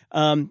anyway,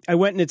 I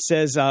went and it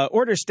says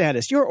order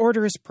status. Your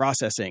order is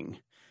processing.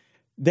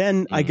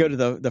 Then I go to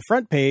the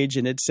front page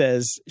and it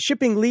says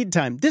shipping lead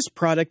time. This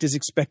product is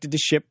expected to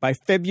ship by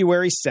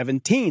February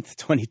 17th,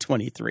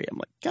 2023. I'm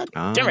like,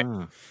 God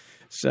damn it.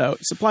 So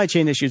supply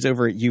chain issues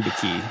over at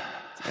YubiKey.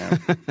 Yeah.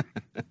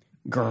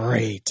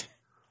 Great.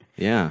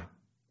 Yeah.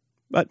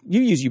 But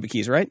you use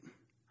YubiKeys, right?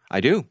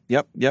 I do.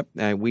 Yep.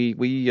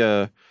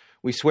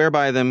 We swear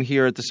by them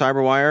here at the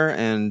Cyberwire,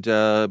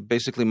 and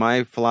basically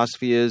my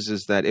philosophy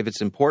is that if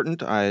it's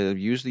important, I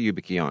use the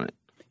YubiKey on it.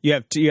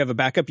 You have a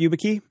backup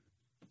YubiKey?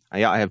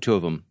 Yeah, I have two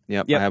of them.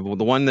 Yep. I have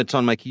the one that's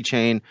on my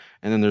keychain,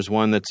 and then there's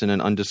one that's in an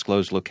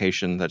undisclosed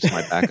location. That's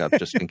my backup,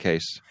 just in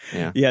case.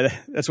 Yeah,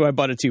 that's why I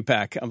bought a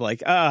 2-pack. I'm like,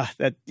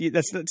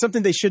 that's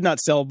something they should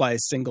not sell by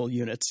single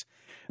units.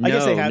 I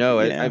guess they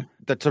have,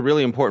 that's a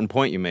really important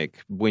point you make.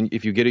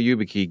 If you get a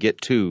YubiKey,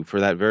 get two for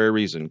that very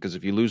reason. Because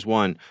if you lose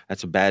one,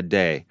 that's a bad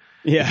day.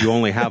 Yeah. If you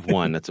only have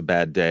one, that's a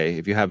bad day.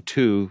 If you have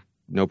two,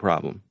 no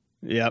problem.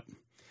 Yep.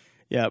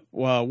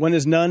 Well, one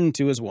is none,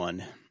 two is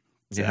one.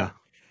 So. Yeah.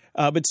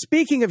 But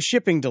speaking of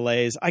shipping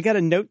delays, I got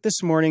a note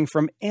this morning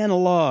from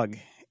Analog.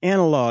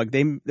 Analog,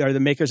 they are the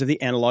makers of the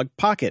Analog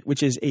Pocket,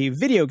 which is a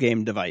video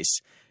game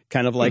device.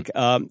 Kind of like,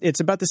 it's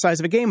about the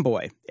size of a Game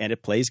Boy, and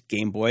it plays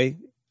Game Boy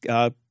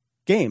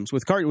games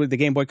with the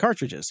Game Boy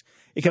cartridges.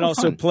 It can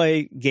also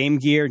play Game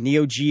Gear,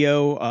 Neo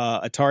Geo,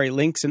 Atari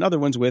Lynx, and other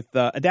ones with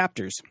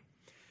adapters.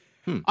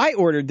 I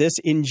ordered this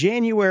in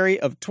January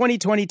of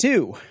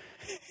 2022,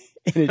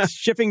 and it's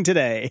shipping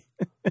today.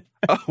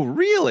 Oh,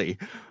 really?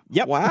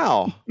 Yep.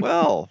 Wow.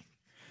 Well,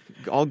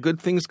 all good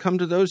things come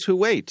to those who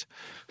wait.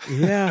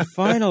 Yeah,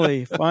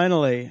 finally.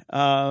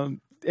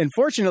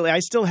 Unfortunately, I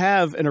still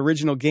have an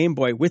original Game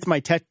Boy with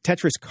my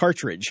Tetris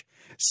cartridge.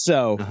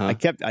 So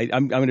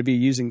I'm going to be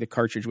using the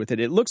cartridge with it.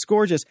 It looks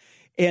gorgeous.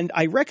 And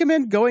I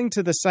recommend going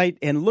to the site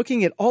and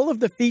looking at all of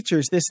the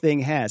features this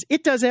thing has.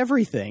 It does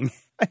everything.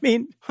 I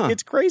mean,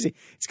 it's crazy.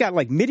 It's got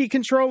like MIDI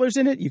controllers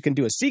in it. You can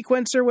do a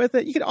sequencer with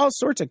it. You can all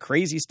sorts of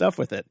crazy stuff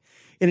with it.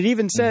 And it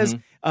even says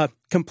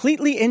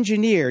completely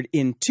engineered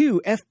in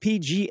 2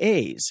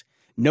 FPGAs.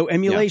 No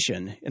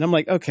emulation. Yeah. And I'm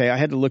like, okay, I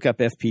had to look up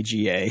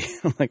FPGA.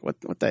 I'm like,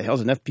 what the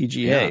hell's an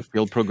FPGA? Yeah,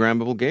 field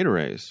programmable gate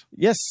arrays.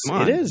 Yes,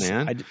 it is.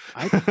 Man.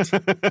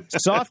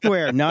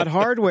 Software, not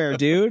hardware,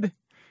 dude.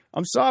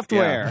 I'm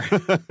software.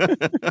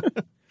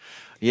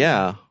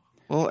 Yeah.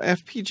 Well,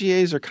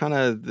 FPGAs are kind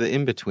of the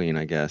in-between,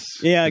 I guess.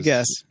 Yeah, I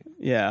guess.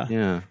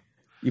 Yeah.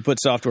 You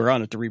put software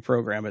on it to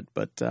reprogram it,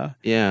 but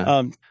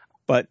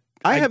but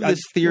I have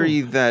this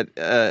theory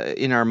that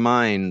in our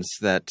minds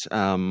that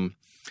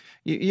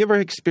you ever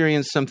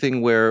experience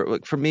something where,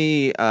 like for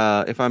me,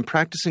 if I'm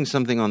practicing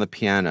something on the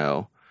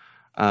piano,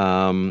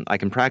 I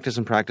can practice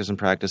and practice and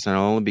practice, and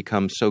I'll only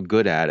become so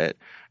good at it.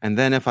 And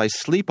then if I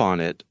sleep on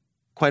it,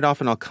 quite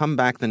often I'll come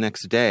back the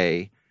next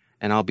day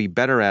and I'll be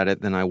better at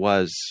it than I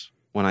was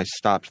when I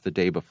stopped the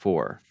day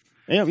before.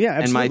 Yeah,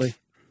 absolutely.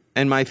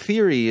 And my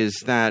theory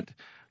is that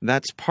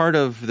that's part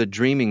of the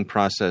dreaming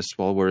process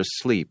while we're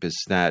asleep, is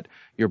that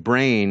your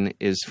brain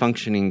is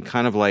functioning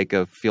kind of like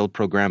a field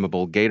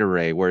programmable gate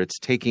array, where it's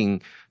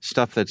taking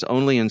stuff that's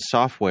only in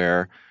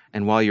software,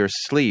 and while you're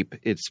asleep,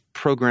 it's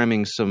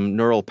programming some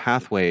neural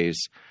pathways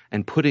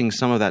and putting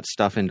some of that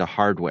stuff into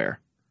hardware.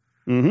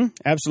 Mm-hmm.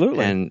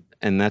 Absolutely.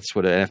 And that's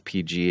what an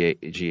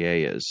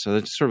FPGA is. So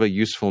it's sort of a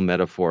useful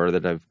metaphor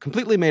that I've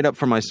completely made up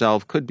for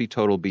myself. Could be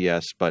total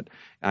BS, but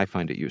I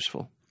find it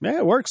useful. Yeah,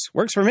 it works.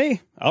 Works for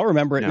me. I'll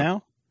remember it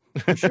now.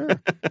 For sure.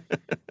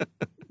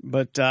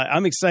 But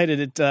I'm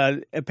excited.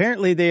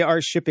 Apparently they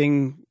are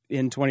shipping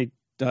in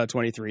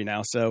 2023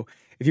 now. So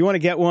if you want to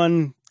get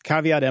one,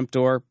 caveat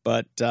emptor,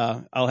 but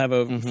I'll have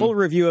a full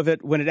review of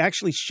it when it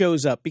actually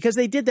shows up, because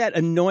they did that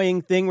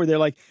annoying thing where they're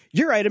like,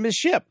 your item is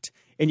shipped.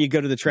 And you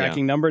go to the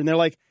tracking number and they're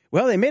like,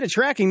 well, they made a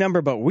tracking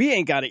number, but we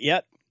ain't got it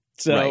yet.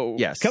 So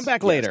come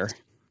back later.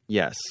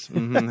 Yes.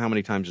 Mm-hmm. How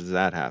many times does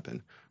that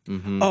happen?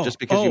 Mm-hmm. Just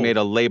because you made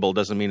a label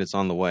doesn't mean it's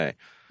on the way.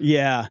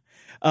 Yeah.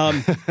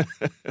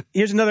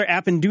 Here's another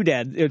app and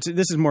doodad.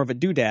 This is more of a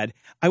doodad.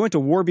 I went to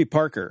Warby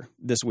Parker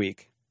this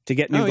week to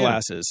get new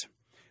glasses.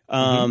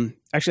 Actually,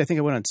 I think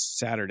I went on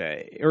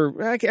Saturday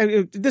or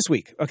this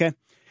week. Okay.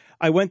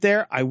 I went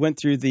there. I went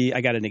through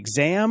I got an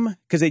exam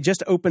because they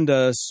just opened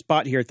a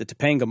spot here at the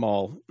Topanga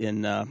Mall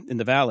in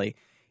the Valley.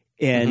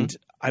 And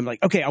I'm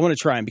like, okay, I want to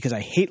try them because I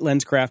hate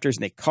LensCrafters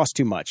and they cost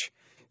too much.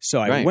 So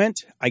I went,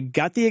 I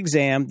got the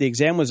exam. The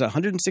exam was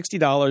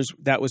 $160.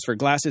 That was for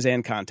glasses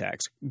and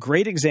contacts.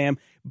 Great exam.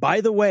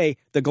 By the way,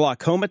 the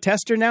glaucoma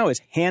tester now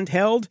is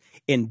handheld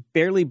and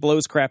barely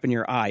blows crap in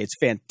your eye. It's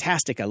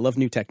fantastic. I love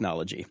new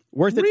technology.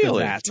 Worth it for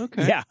that.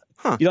 Okay. Yeah.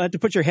 Huh. You don't have to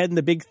put your head in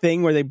the big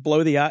thing where they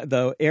blow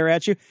the air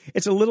at you.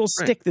 It's a little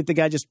stick that the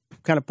guy just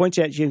kind of points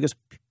at you and goes,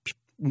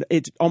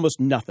 it's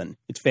almost nothing.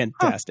 It's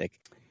fantastic.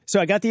 Huh.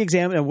 So I got the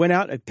exam and I went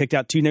out. I picked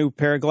out 2 new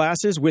pair of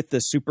glasses with the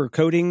super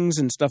coatings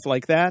and stuff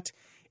like that.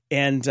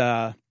 And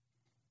got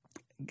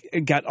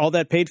all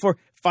that paid for.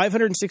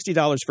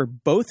 $560 for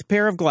both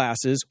pair of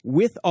glasses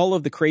with all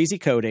of the crazy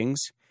coatings.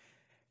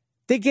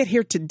 They get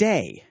here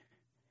today.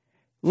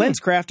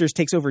 LensCrafters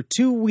takes over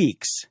 2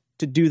 weeks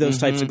to do those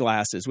types of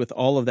glasses with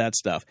all of that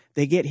stuff.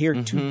 They get here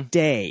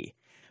today.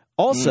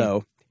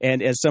 Also,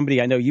 and as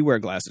somebody, I know you wear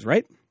glasses,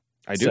 right?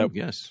 I do,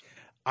 yes.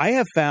 I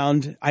have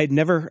found I'd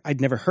never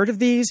heard of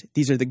these.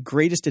 These are the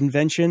greatest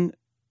invention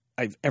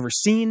I've ever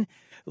seen,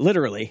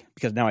 literally,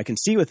 because now I can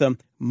see with them,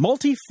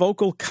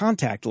 multifocal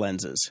contact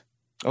lenses.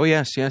 Oh,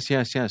 yes.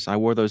 I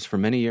wore those for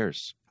many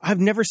years. I've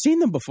never seen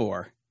them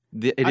before.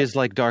 It is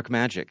like dark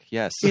magic.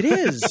 Yes, it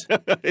is.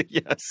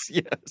 yes.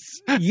 Yeah.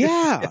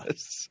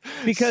 Yes.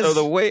 Because so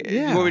the way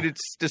you want me to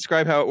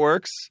describe how it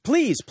works?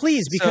 Please,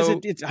 because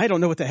it's I don't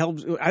know what the hell.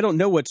 I don't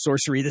know what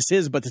sorcery this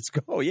is, but it's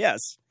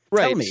yes.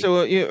 Right. Tell me.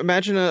 So you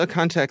imagine a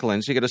contact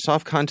lens. You get a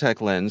soft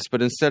contact lens,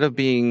 but instead of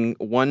being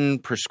one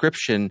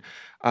prescription,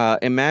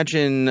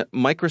 imagine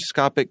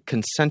microscopic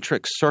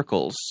concentric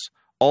circles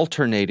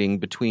alternating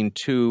between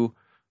two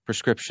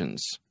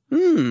prescriptions.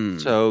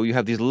 So you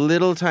have these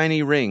little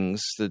tiny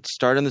rings that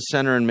start in the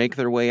center and make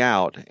their way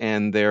out,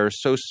 and they're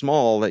so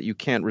small that you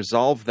can't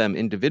resolve them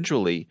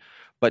individually.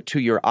 But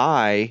to your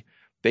eye,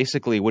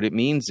 basically what it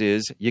means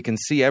is you can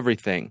see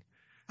everything.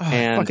 Oh,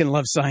 I fucking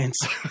love science.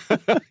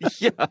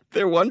 Yeah,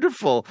 they're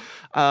wonderful.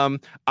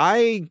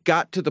 I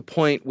got to the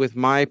point with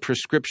my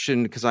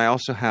prescription, because I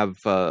also have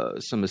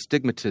some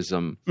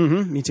astigmatism.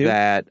 Me too.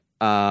 That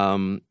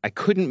I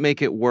couldn't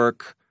make it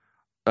work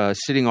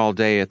sitting all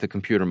day at the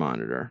computer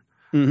monitor.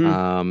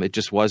 It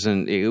just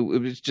wasn't.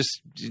 It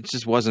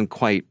just wasn't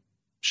quite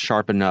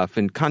sharp enough,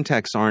 and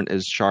contacts aren't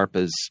as sharp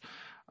as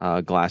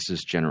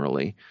glasses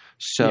generally.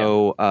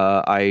 So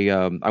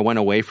I went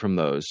away from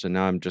those, and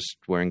now I'm just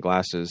wearing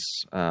glasses.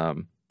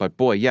 But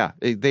boy, yeah,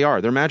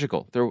 they're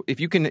magical. If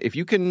you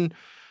can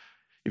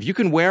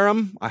wear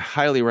them, I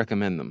highly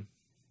recommend them.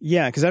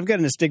 Yeah, because I've got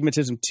an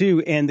astigmatism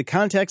too, and the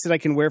contacts that I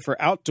can wear for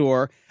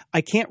outdoor, I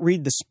can't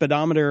read the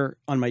speedometer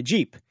on my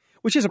Jeep,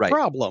 which is a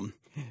problem.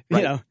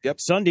 Right. You know,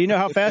 Son, do you know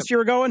how fast you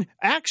were going?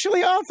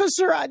 Actually,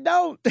 officer, I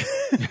don't.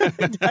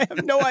 I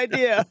have no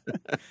idea.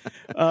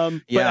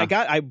 But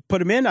I put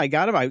them in. I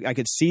got them. I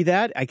could see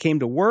that. I came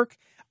to work.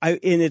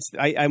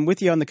 I'm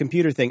with you on the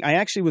computer thing. I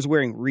actually was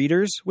wearing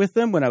readers with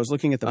them when I was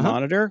looking at the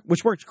monitor,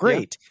 which worked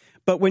great. Yeah.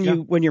 But when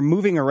you're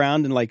moving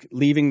around and like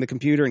leaving the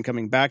computer and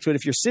coming back to it,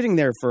 if you're sitting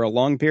there for a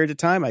long period of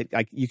time,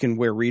 you can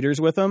wear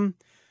readers with them.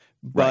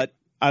 But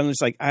I'm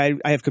just like, I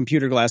have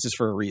computer glasses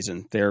for a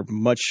reason. They're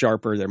much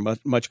sharper. They're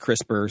much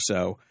crisper.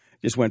 So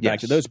just went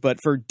back to those. But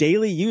for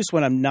daily use,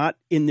 when I'm not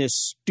in this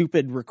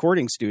stupid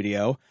recording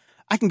studio,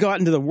 I can go out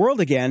into the world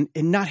again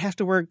and not have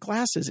to wear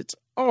glasses.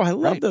 I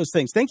love those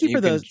things. Thank you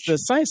for the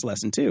science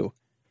lesson too.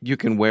 You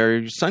can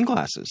wear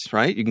sunglasses,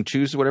 right? You can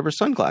choose whatever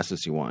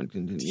sunglasses you want.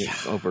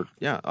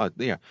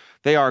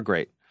 They are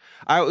great.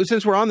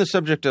 Since we're on the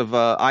subject of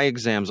eye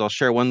exams, I'll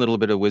share one little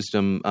bit of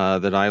wisdom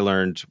that I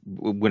learned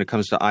when it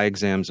comes to eye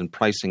exams and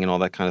pricing and all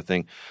that kind of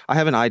thing. I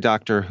have an eye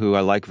doctor who I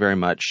like very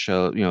much.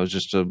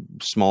 Just a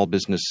small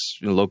business,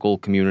 local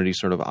community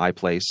sort of eye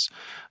place.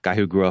 Guy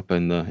who grew up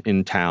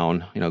in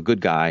town.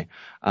 Good guy.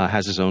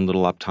 Has his own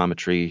little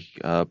optometry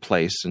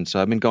place, and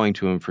so I've been going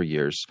to him for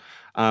years.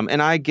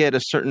 And I get a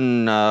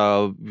certain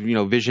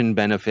vision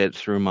benefit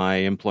through my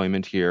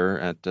employment here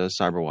at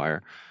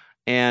CyberWire.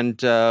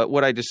 And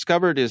what I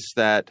discovered is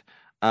that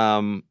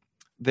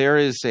there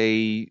is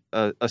a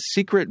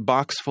secret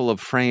box full of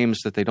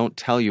frames that they don't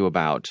tell you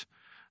about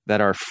that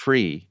are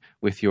free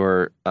with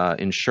your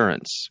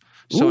insurance.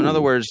 So in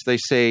other words, they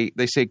say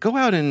go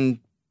out and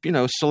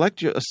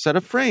select a set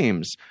of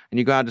frames, and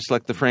you go out to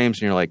select the frames,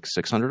 and you're like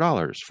 $600,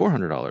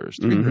 $400,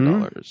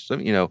 $300.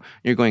 So,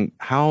 you're going,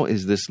 how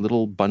is this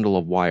little bundle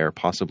of wire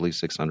possibly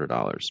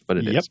 $600? But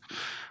it is.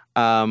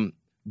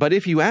 But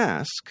if you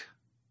ask,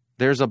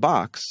 there's a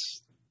box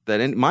that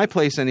in my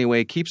place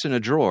anyway keeps in a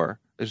drawer.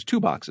 There's 2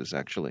 boxes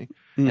actually,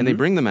 and they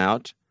bring them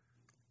out,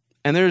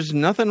 and there's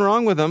nothing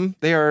wrong with them.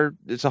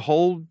 It's a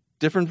whole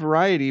different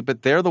variety,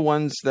 but they're the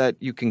ones that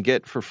you can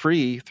get for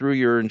free through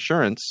your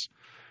insurance.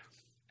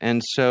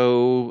 And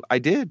so I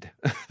did.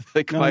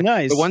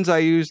 Nice. The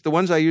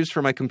ones I use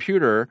for my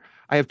computer,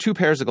 I have 2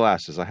 pairs of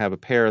glasses. I have a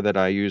pair that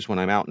I use when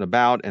I'm out and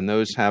about, and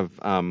those have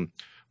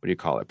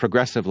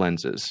progressive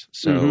lenses.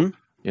 So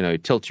you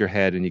tilt your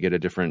head and you get a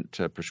different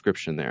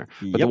prescription there.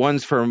 But the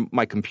ones for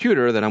my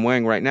computer that I'm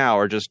wearing right now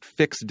are just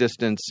fixed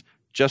distance,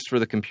 just for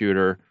the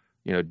computer,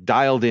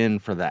 dialed in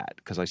for that,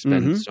 because I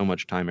spend so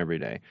much time every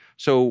day.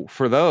 So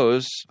for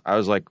those, I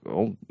was like,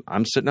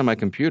 I'm sitting on my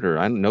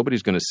computer.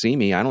 Nobody's going to see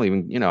me. I don't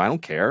even, I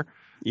don't care.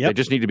 They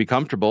just need to be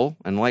comfortable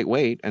and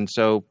lightweight. And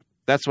so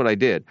that's what I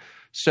did.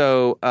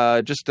 So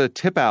just a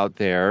tip out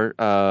there,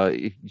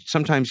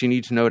 sometimes you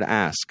need to know to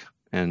ask.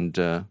 And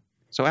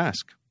so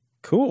ask.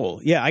 Cool.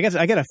 Yeah, I got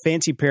a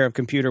fancy pair of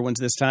computer ones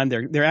this time.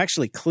 They're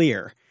actually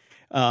clear.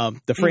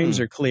 The frames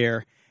are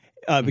clear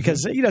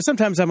because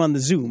sometimes I'm on the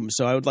Zoom,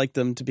 so I would like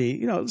them to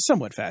be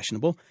somewhat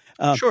fashionable.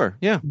 Sure.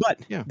 Yeah.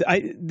 But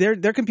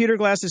they're computer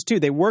glasses too.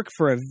 They work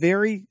for a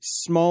very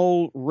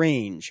small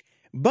range.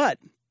 But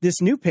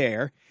this new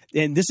pair,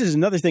 And this is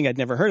another thing I'd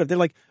never heard of. They're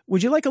like,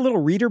 would you like a little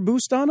reader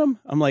boost on them?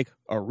 I'm like,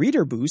 a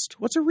reader boost?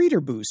 What's a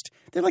reader boost?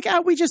 They're like,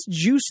 we just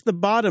juice the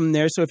bottom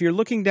there. So if you're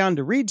looking down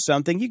to read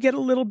something, you get a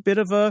little bit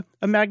of a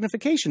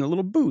magnification, a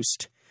little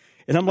boost.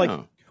 And I'm like,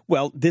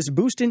 well, this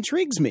boost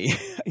intrigues me.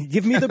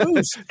 Give me the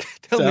boost.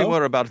 Tell me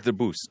more about the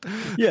boost.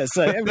 Yes,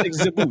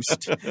 everything's a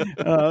boost.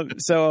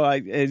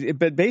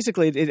 But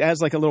basically, it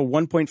has like a little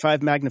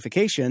 1.5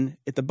 magnification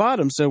at the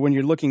bottom. So when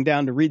you're looking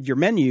down to read your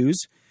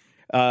menus,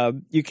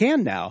 you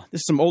can now. This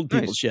is some old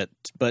people shit,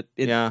 but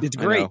it's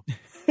great.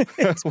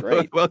 It's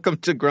great. Welcome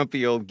to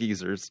Grumpy Old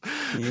Geezers.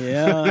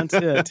 Yeah, that's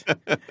it.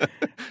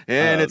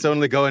 And it's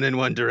only going in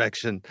one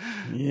direction.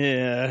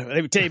 Yeah.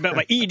 Let me tell you about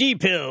my ED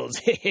pills.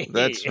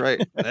 That's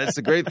right. That's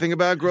the great thing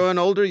about growing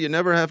older. You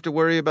never have to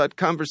worry about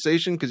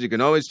conversation because you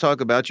can always talk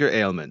about your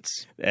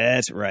ailments.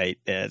 That's right.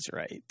 That's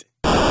right.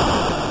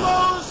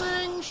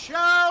 Closing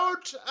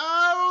shout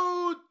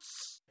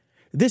outs.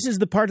 This is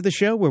the part of the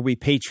show where we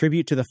pay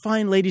tribute to the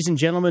fine ladies and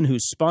gentlemen who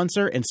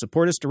sponsor and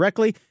support us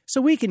directly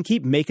so we can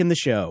keep making the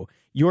show.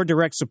 Your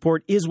direct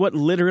support is what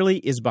literally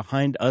is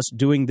behind us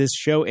doing this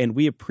show, and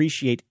we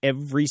appreciate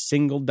every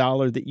single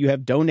dollar that you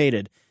have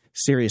donated.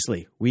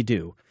 Seriously, we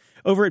do.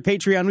 Over at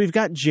Patreon, we've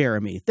got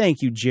Jeremy.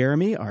 Thank you,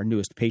 Jeremy, our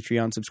newest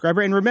Patreon subscriber.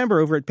 And remember,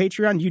 over at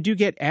Patreon, you do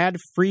get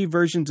ad-free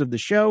versions of the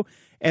show,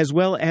 as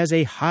well as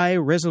a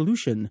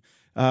high-resolution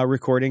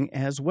recording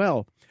as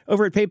well.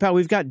 Over at PayPal,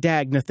 we've got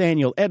Dag,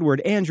 Nathaniel, Edward,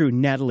 Andrew,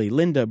 Natalie,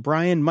 Linda,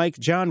 Brian, Mike,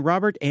 John,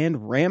 Robert,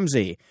 and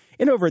Ramsey.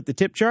 And over at the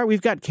tip jar,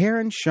 we've got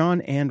Karen, Sean,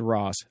 and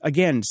Ross.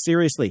 Again,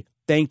 seriously,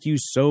 thank you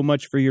so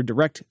much for your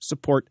direct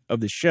support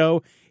of the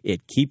show.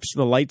 It keeps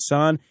the lights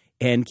on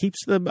and keeps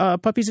the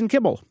puppies in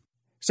kibble.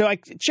 So I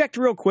checked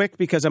real quick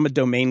because I'm a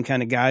domain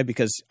kind of guy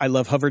because I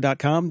love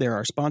hover.com. They're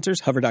our sponsors,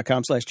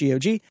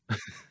 hover.com/GOG.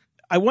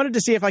 I wanted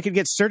to see if I could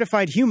get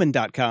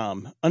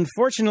certifiedhuman.com.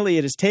 Unfortunately,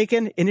 it is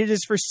taken, and it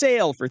is for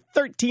sale for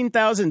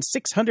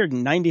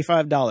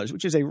 $13,695,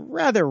 which is a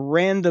rather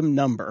random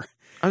number.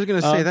 I was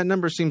going to say, that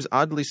number seems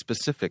oddly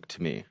specific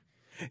to me.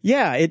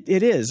 Yeah, it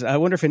is. I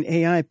wonder if an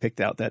AI picked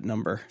out that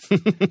number.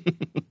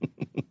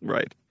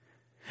 Right.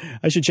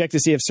 I should check to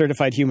see if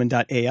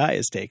certifiedhuman.ai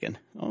is taken.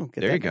 Oh,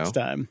 get there that you go. Next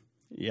time.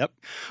 Yep.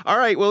 All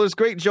right. Well, it's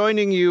great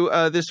joining you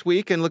this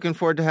week and looking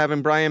forward to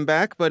having Brian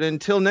back. But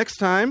until next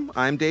time,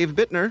 I'm Dave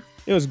Bittner.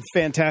 It was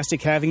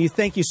fantastic having you.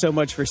 Thank you so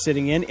much for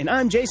sitting in. And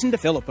I'm Jason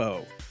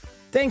DeFilippo.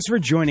 Thanks for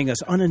joining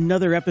us on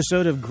another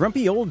episode of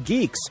Grumpy Old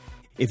Geeks.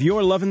 If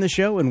you're loving the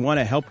show and want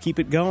to help keep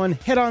it going,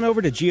 head on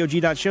over to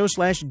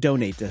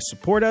gog.show/donate to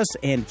support us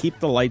and keep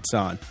the lights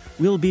on.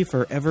 We'll be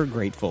forever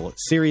grateful.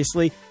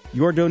 Seriously,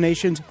 your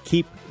donations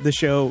keep the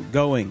show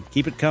going.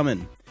 Keep it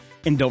coming.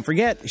 And don't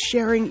forget,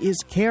 sharing is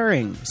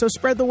caring. So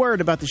spread the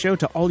word about the show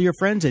to all your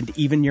friends and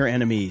even your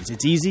enemies.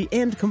 It's easy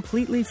and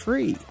completely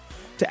free.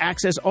 To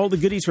access all the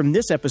goodies from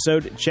this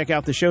episode, check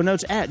out the show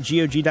notes at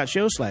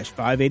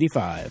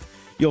gog.show/585.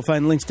 You'll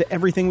find links to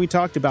everything we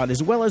talked about,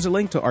 as well as a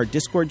link to our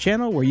Discord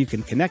channel where you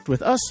can connect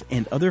with us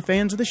and other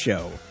fans of the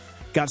show.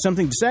 Got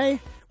something to say?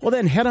 Well,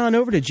 then head on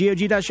over to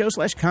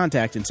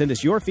gog.show/contact and send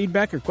us your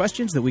feedback or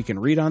questions that we can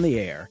read on the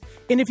air.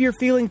 And if you're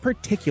feeling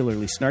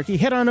particularly snarky,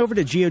 head on over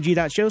to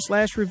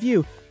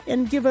gog.show/review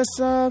and give us,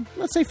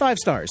 let's say 5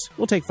 stars.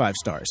 We'll take 5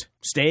 stars.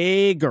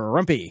 Stay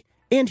grumpy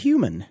and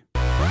human.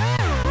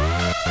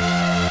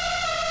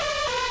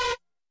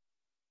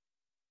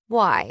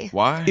 Why?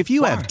 If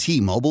you have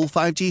T-Mobile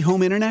 5G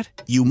home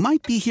internet, you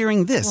might be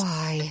hearing this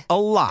a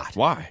lot.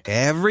 Why?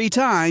 Every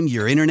time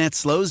your internet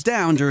slows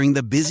down during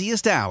the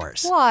busiest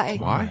hours.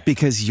 Why?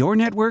 Because your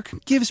network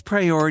gives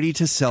priority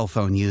to cell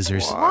phone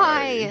users.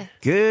 Why?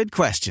 Good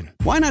question.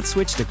 Why not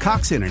switch to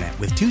Cox Internet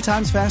with 2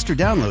 times faster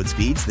download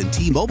speeds than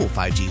T-Mobile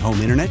 5G home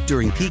internet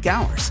during peak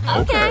hours?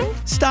 Okay.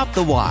 Stop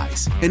the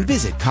whys and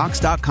visit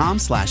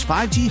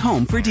cox.com/5G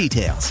home for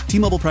details.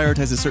 T-Mobile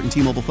prioritizes certain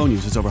T-Mobile phone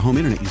users over home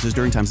internet users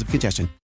during times of congestion.